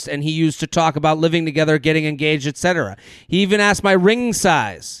first, and he used to talk about living together, getting engaged, etc. He even asked my ring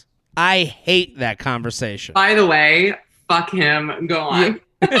size. I hate that conversation. By the way, fuck him. Go on.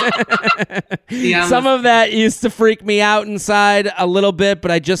 Yeah. Some of that used to freak me out inside a little bit,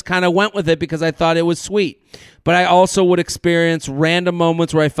 but I just kind of went with it because I thought it was sweet. But I also would experience random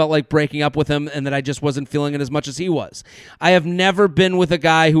moments where I felt like breaking up with him and that I just wasn't feeling it as much as he was. I have never been with a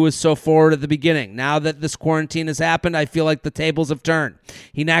guy who was so forward at the beginning. Now that this quarantine has happened, I feel like the tables have turned.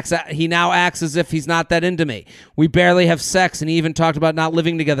 He now acts as if he's not that into me. We barely have sex, and he even talked about not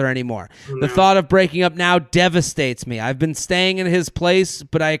living together anymore. The thought of breaking up now devastates me. I've been staying in his place,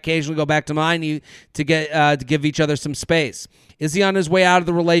 but I occasionally go back to mine to give each other some space. Is he on his way out of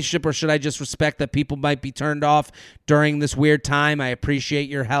the relationship, or should I just respect that people might be turned off during this weird time? I appreciate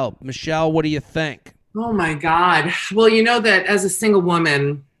your help. Michelle, what do you think? Oh, my God. Well, you know that as a single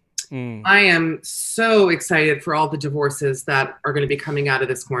woman, I am so excited for all the divorces that are going to be coming out of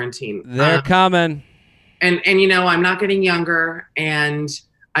this quarantine. They're coming. And you know, I'm not getting younger, and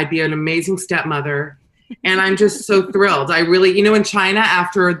I'd be an amazing stepmother. And I'm just so thrilled. I really, you know, in China,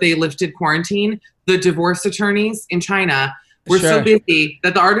 after they lifted quarantine, the divorce attorneys in China were so busy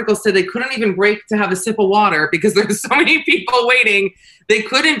that the article said they couldn't even break to have a sip of water because there's so many people waiting. They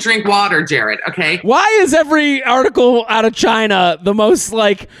couldn't drink water, Jared. Okay. Why is every article out of China the most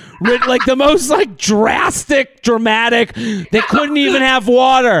drastic, dramatic? They couldn't even have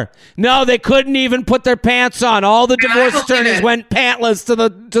water. No, they couldn't even put their pants on. All the divorce attorneys went pantless to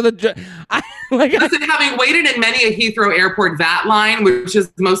the. Listen, having waited in many a Heathrow Airport VAT line, which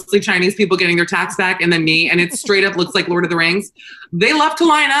is mostly Chinese people getting their tax back, and then me, and it straight up looks like Lord of the Rings. They love to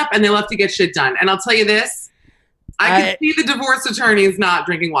line up and they love to get shit done. And I'll tell you this. I can see the divorce attorneys not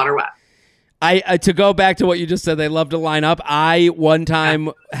drinking water wet. To go back to what you just said, they love to line up. I one time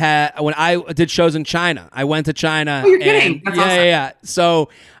when I did shows in China, I went to China. Oh, you're kidding? That's awesome. Yeah. So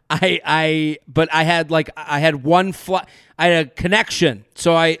I had one flight. I had a connection,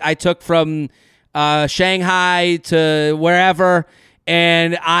 so I took from Shanghai to wherever,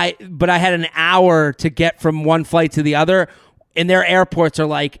 but I had an hour to get from one flight to the other, and their airports are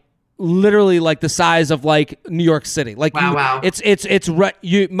like literally like the size of like New York City. Like wow.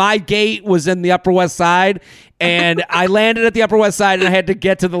 My gate was in the Upper West Side, and I landed at the Upper West Side, and I had to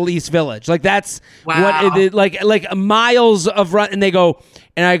get to the East Village. Like that's what it like miles of run. And they go,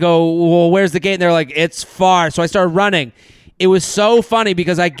 and I go, well, where's the gate? And they're like, it's far. So I started running. It was so funny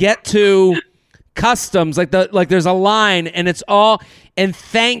because I get to customs, like there's a line, and it's all. And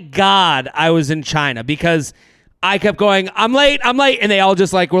thank God I was in China because I kept going, I'm late. And they all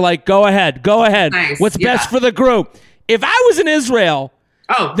just were like, go ahead. Nice. What's best for the group? If I was in Israel,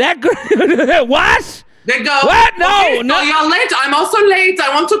 that what? They go. What? No, okay, no. So you're late. I'm also late.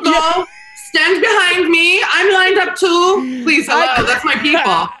 I want to go. Yeah. Stand behind me. I'm lined up too. Please, hello. That's my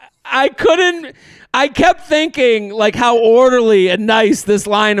people. I kept thinking like how orderly and nice this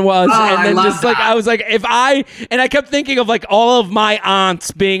line was, and then just like I was like, I kept thinking of like all of my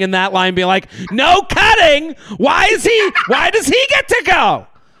aunts being in that line, being like, no cutting. Why does he get to go?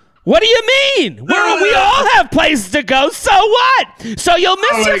 What do you mean? We all have places to go. So what? So you'll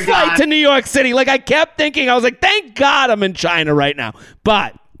miss your flight to New York City. Like I kept thinking, I was like, thank God I'm in China right now.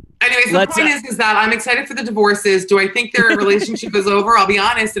 But anyways, the point is that I'm excited for the divorces. Do I think their relationship is over? I'll be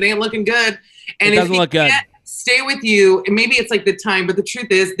honest, it ain't looking good. And it doesn't look good. Stay with you, and maybe it's like the time, but the truth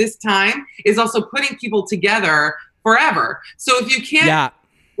is this time is also putting people together forever. So if you can't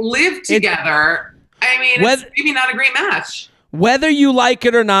live together, it's maybe not a great match. Whether you like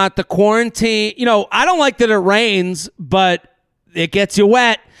it or not, the quarantine, I don't like that it rains, but it gets you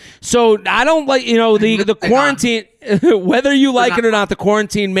wet. So I don't like, the quarantine, whether you like it or not, the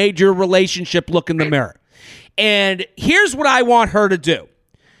quarantine made your relationship look in the mirror. And here's what I want her to do.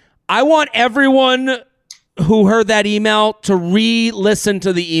 I want everyone who heard that email to re-listen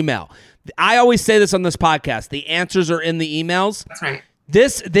to the email. I always say this on this podcast. The answers are in the emails. That's right.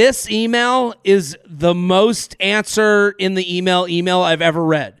 This email is the most answer in the email I've ever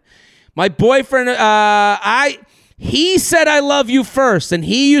read. My boyfriend, he said I love you first, and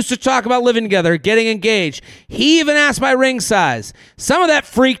he used to talk about living together, getting engaged. He even asked my ring size. Some of that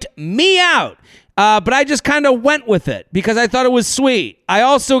freaked me out. But I just kind of went with it because I thought it was sweet. I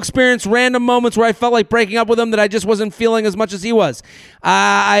also experienced random moments where I felt like breaking up with him that I just wasn't feeling as much as he was.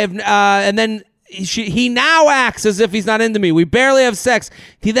 And then he now acts as if he's not into me. We barely have sex.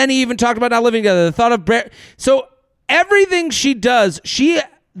 He even talked about not living together. The thought of so everything she does,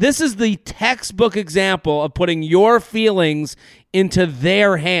 this is the textbook example of putting your feelings into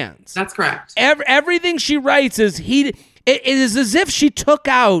their hands. That's correct. Everything she writes it is as if she took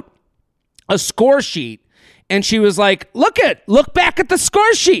out a score sheet and she was like, look back at the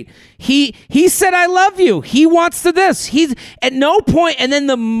score sheet. He said I love you. He wants to this. He's at no point, and then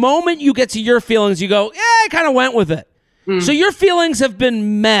the moment you get to your feelings, you go, I kind of went with it. So your feelings have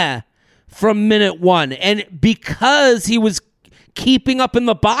been meh from minute one, and because he was keeping up in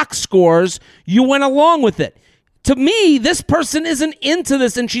the box scores, you went along with it. To me, this person isn't into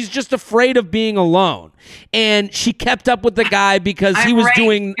this, and she's just afraid of being alone. And she kept up with the guy because he was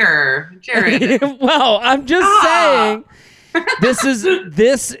doing. Jared. Well, I'm just saying.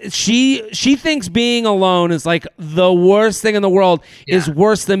 She thinks being alone is like the worst thing in the world. Is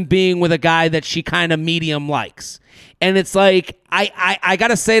worse than being with a guy that she kind of medium likes. And it's like I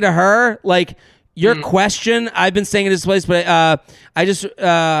gotta say to her, like, your question. I've been saying it this place, but I just.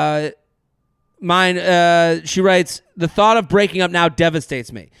 She writes, the thought of breaking up now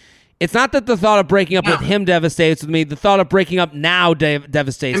devastates me. It's not that the thought of breaking up with him devastates me. The thought of breaking up now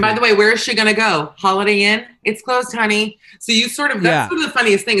devastates me. And by the way, where is she going to go? Holiday Inn? It's closed, honey. So that's sort of the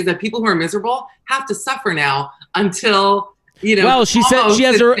funniest thing is that people who are miserable have to suffer now until, Well, she said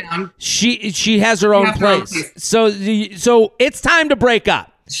she has her own place. So it's time to break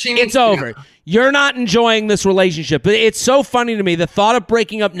up. It's over. You're not enjoying this relationship. But it's so funny to me. The thought of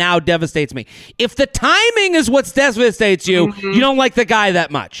breaking up now devastates me. If the timing is what devastates you, you don't like the guy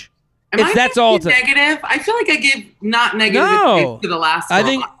that much. That's all. Negative. I feel like I gave not negative to the last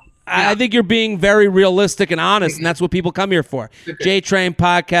one. I think you're being very realistic and honest, and that's what people come here for.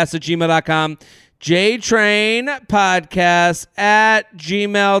 JTrainPodcast@gmail.com.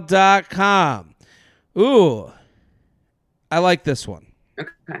 JTrainPodcast@gmail.com. Ooh, I like this one.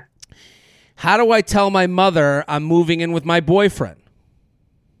 Okay. How do I tell my mother I'm moving in with my boyfriend?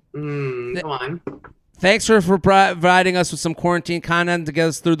 Go on. Thanks for providing us with some quarantine content to get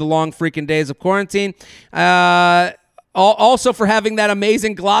us through the long freaking days of quarantine. Also for having that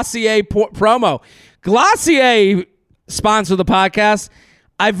amazing Glossier promo. Glossier sponsor the podcast.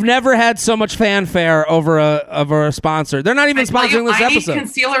 I've never had so much fanfare over a sponsor. They're not even sponsoring this episode. I need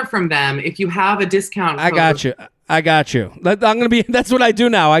concealer from them if you have a discount code. I got you. That's what I do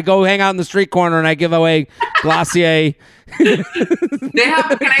now. I go hang out in the street corner and I give away Glossier. Can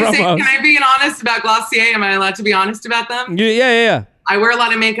I be honest about Glossier? Am I allowed to be honest about them? Yeah. I wear a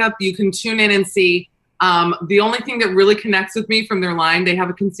lot of makeup. You can tune in and see. The only thing that really connects with me from their line, they have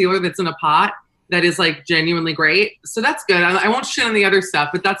a concealer that's in a pot that is like genuinely great. So that's good. I won't shit on the other stuff,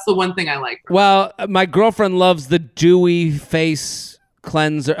 but that's the one thing I like. Well, my girlfriend loves the dewy face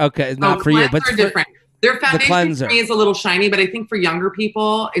cleanser. Okay, it's not for you, but are different. Their foundation for me is a little shiny, but I think for younger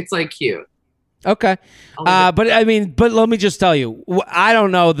people, it's like cute. Okay. But let me just tell you, I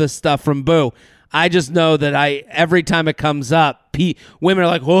don't know this stuff from Boo. I just know that every time it comes up, women are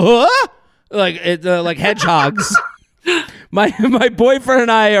like, what? like hedgehogs. My boyfriend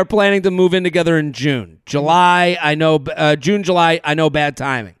and I are planning to move in together in June. July, I know. June, July, I know bad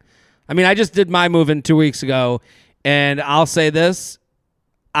timing. I mean, I just did my move in 2 weeks ago, and I'll say this.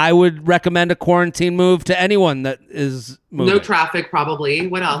 I would recommend a quarantine move to anyone that is moving. No traffic, probably.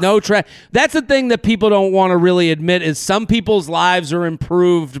 What else? No traffic. That's the thing that people don't want to really admit is some people's lives are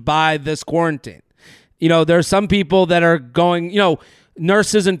improved by this quarantine. You know, there are some people that are going,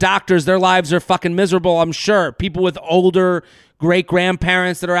 nurses and doctors, their lives are fucking miserable, I'm sure. People with older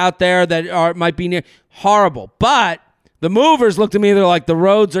great-grandparents that are out there that might be near. Horrible. But the movers looked at me, they're like, the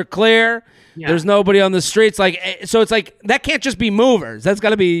roads are clear. Yeah. There's nobody on the streets. So it's like, that can't just be movers. That's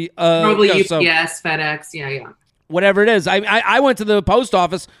got to be... probably UPS, FedEx, yeah. Whatever it is. I went to the post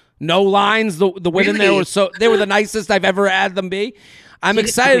office, no lines. The women there they were the nicest I've ever had them be. I'm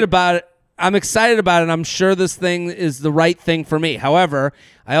excited about it. And I'm sure this thing is the right thing for me. However,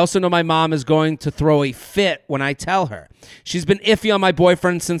 I also know my mom is going to throw a fit when I tell her. She's been iffy on my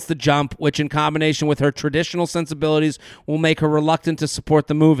boyfriend since the jump, which in combination with her traditional sensibilities will make her reluctant to support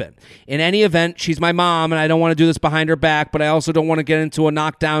the move-in. In any event, she's my mom, and I don't want to do this behind her back, but I also don't want to get into a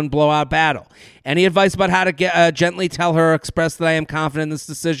knockdown, blowout battle. Any advice about how to gently tell her, express that I am confident in this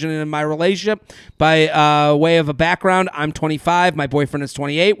decision and in my relationship? By way of a background, I'm 25. My boyfriend is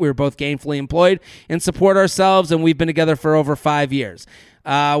 28. We were both gainfully employed and support ourselves, and we've been together for over 5 years.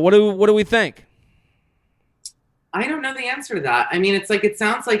 What do we think? I don't know the answer to that. I mean, it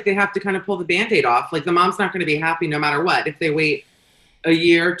sounds like they have to kind of pull the Band-Aid off. Like the mom's not going to be happy no matter what if they wait a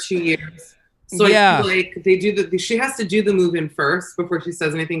year, 2 years. So I feel like she has to do the move-in first before she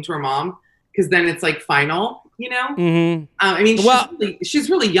says anything to her mom, because then it's like final, Mm-hmm. I mean, she's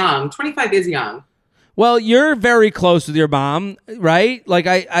really young. 25 is young. Well, you're very close with your mom, right? Like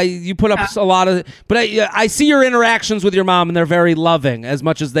you put up a lot of, but I see your interactions with your mom, and they're very loving, as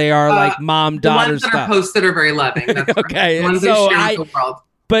much as they are like mom-daughter stuff. The ones that are posted are very loving. That's okay, the ones that share with the world.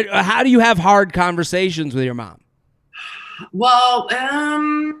 But how do you have hard conversations with your mom? Well,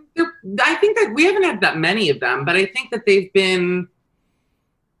 I think that we haven't had that many of them, but I think that they've been.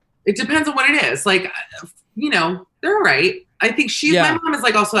 It depends on what it is. Like, they're all right. I think my mom is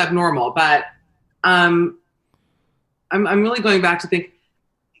like also abnormal, but. I'm really going back to think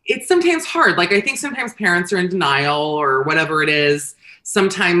it's sometimes hard. Like, I think sometimes parents are in denial or whatever it is.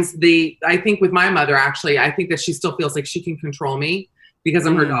 Sometimes I think with my mother, actually, I think that she still feels like she can control me because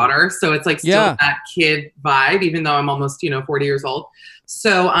I'm her daughter. So it's like still that kid vibe, even though I'm almost, 40 years old.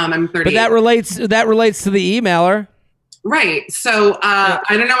 So I'm 38. But that relates to the emailer. Right. So I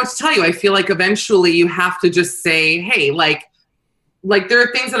don't know what to tell you. I feel like eventually you have to just say, hey, like there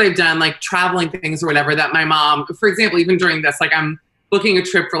are things that I've done, like traveling things or whatever, that my mom, for example, even during this, like I'm booking a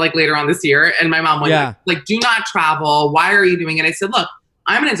trip for like later on this year, and my mom went like, do not travel. Why are you doing it? I said, look,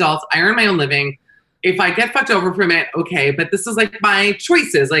 I'm an adult. I earn my own living. If I get fucked over from it, okay, but this is like my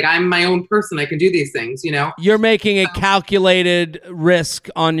choices. Like, I'm my own person. I can do these things, You're making a calculated risk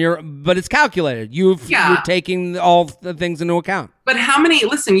but it's calculated. You're taking all the things into account. But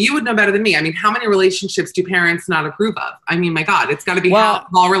listen, you would know better than me. I mean, how many relationships do parents not approve of? I mean, my God, it's got to be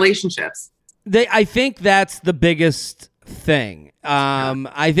all relationships. I think that's the biggest thing.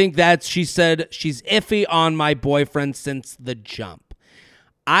 I think she said she's iffy on my boyfriend since the jump.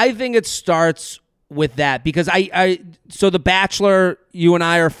 I think it starts with that, because so The Bachelor, you and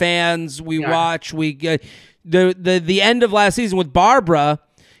I are fans. We watch. We get the end of last season with Barbara.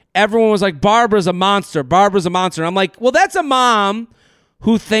 Everyone was like, Barbara's a monster. Barbara's a monster. And I'm like, well, that's a mom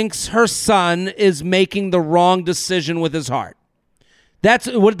who thinks her son is making the wrong decision with his heart. That's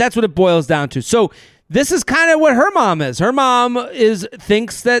what it boils down to. So this is kind of what her mom is. Her mom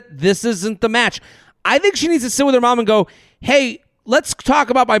thinks that this isn't the match. I think she needs to sit with her mom and go, hey, let's talk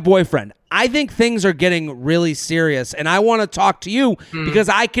about my boyfriend. I think things are getting really serious, and I want to talk to you because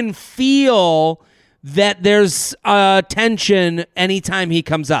I can feel that there's tension anytime he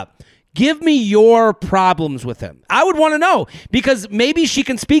comes up. Give me your problems with him. I would want to know, because maybe she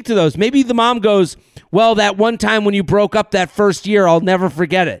can speak to those. Maybe the mom goes, well, that one time when you broke up that first year, I'll never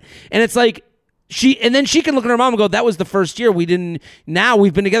forget it. And it's like, then she can look at her mom and go, that was the first year. Now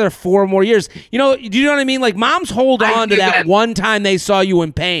we've been together 4 more years. Do you know what I mean? Like, moms hold on to that one time they saw you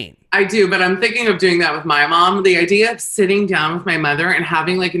in pain. I do, but I'm thinking of doing that with my mom. The idea of sitting down with my mother and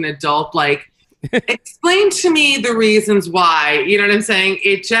having like an adult, like, explain to me the reasons why, you know what I'm saying?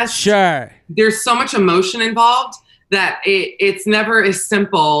 It just, there's so much emotion involved that it's never as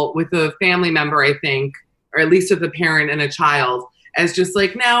simple with a family member, I think, or at least with a parent and a child, as just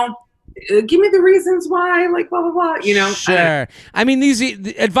like, no, give me the reasons why, like blah blah blah. You know, Sure. I mean,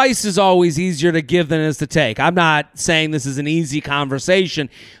 the advice is always easier to give than it is to take. I'm not saying this is an easy conversation.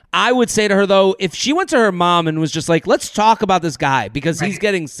 I would say to her, though, if she went to her mom and was just like, let's talk about this guy because he's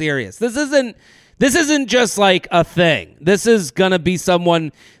getting serious. This isn't just like a thing. This is going to be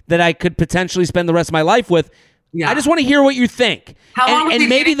someone that I could potentially spend the rest of my life with. Yeah. I just want to hear what you think. How long were they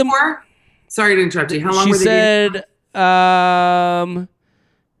dating for? Sorry to interrupt you. How long were they dating for? She said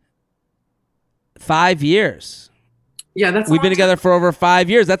 5 years. Yeah, we've been together for over 5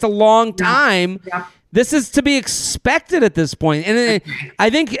 years. That's a long time. Yeah. This is to be expected at this point. And I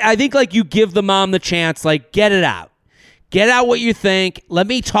think like you give the mom the chance, like get it out. Get out what you think. Let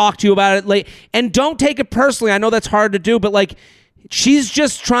me talk to you about it late. And don't take it personally. I know that's hard to do, but like she's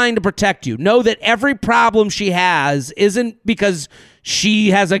just trying to protect you. Know that every problem she has isn't because she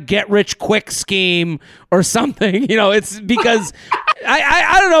has a get-rich-quick scheme or something. You know, it's because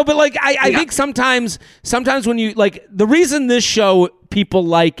I don't know, but like I think sometimes when you like the reason this show people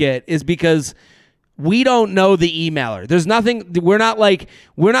like it is because we don't know the emailer. There's nothing. We're not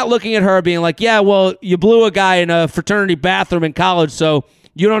looking at her being like, yeah, well, you blew a guy in a fraternity bathroom in college, so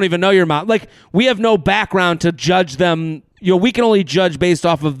you don't even know your mom. Like, we have no background to judge them. You know, we can only judge based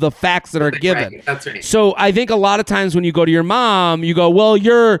off of the facts that are given. Right. That's right. So I think a lot of times when you go to your mom, you go, well,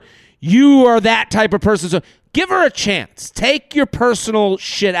 you are that type of person. So give her a chance. Take your personal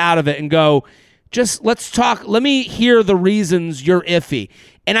shit out of it and go, just let's talk. Let me hear the reasons you're iffy.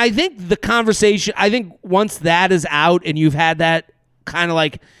 And I think the conversation, once that is out and you've had that kind of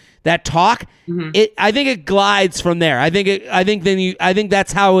like that talk, I think it glides from there. I think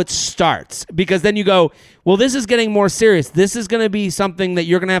that's how it starts, because then you go, well, this is getting more serious. This is going to be something that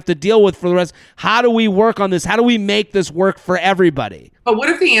you're going to have to deal with for the rest. How do we work on this? How do we make this work for everybody? But what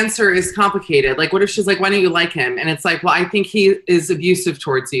if the answer is complicated? Like, what if she's like, why don't you like him? And it's like, well, I think he is abusive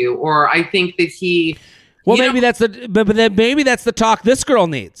towards you, or I think that he. Well, maybe that's the talk this girl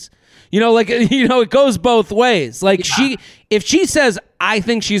needs. You know, like, you know, it goes both ways. Like, if she says, I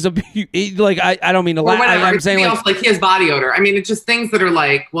think she's like, I don't mean to laugh. I'm saying like he has body odor. I mean, it's just things that are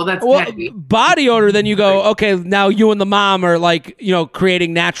like, well, that's petty. Body odor. Then you go, okay, now you and the mom are like, you know,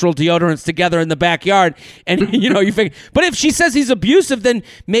 creating natural deodorants together in the backyard, and you know, you figure. But if she says he's abusive, then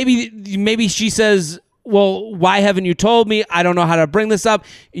maybe she says, well, why haven't you told me? I don't know how to bring this up.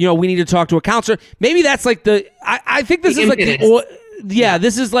 You know, we need to talk to a counselor. Maybe that's like I think this is impetus.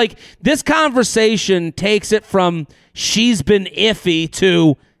 This is like, this conversation takes it from she's been iffy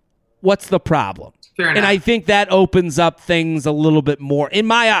to what's the problem. Fair enough. And I think that opens up things a little bit more in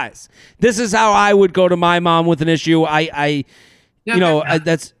my eyes. This is how I would go to my mom with an issue. That's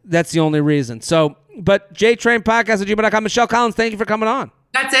the only reason. So, but JTrainPodcast@gmail.com. Michelle Collins, thank you for coming on.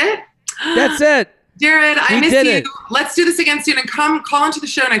 That's it? That's it. Jared, I miss you. Let's do this again soon and call into the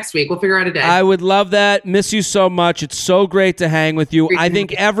show next week. We'll figure out a day. I would love that. Miss you so much. It's so great to hang with you. I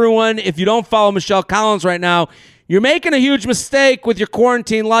think everyone, if you don't follow Michelle Collins right now, you're making a huge mistake with your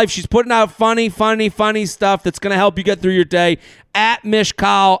quarantine life. She's putting out funny stuff that's going to help you get through your day.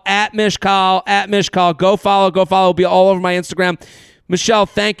 @MishCall. Go follow. It'll be all over my Instagram. Michelle,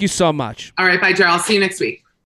 thank you so much. All right, bye, Jared. I'll see you next week.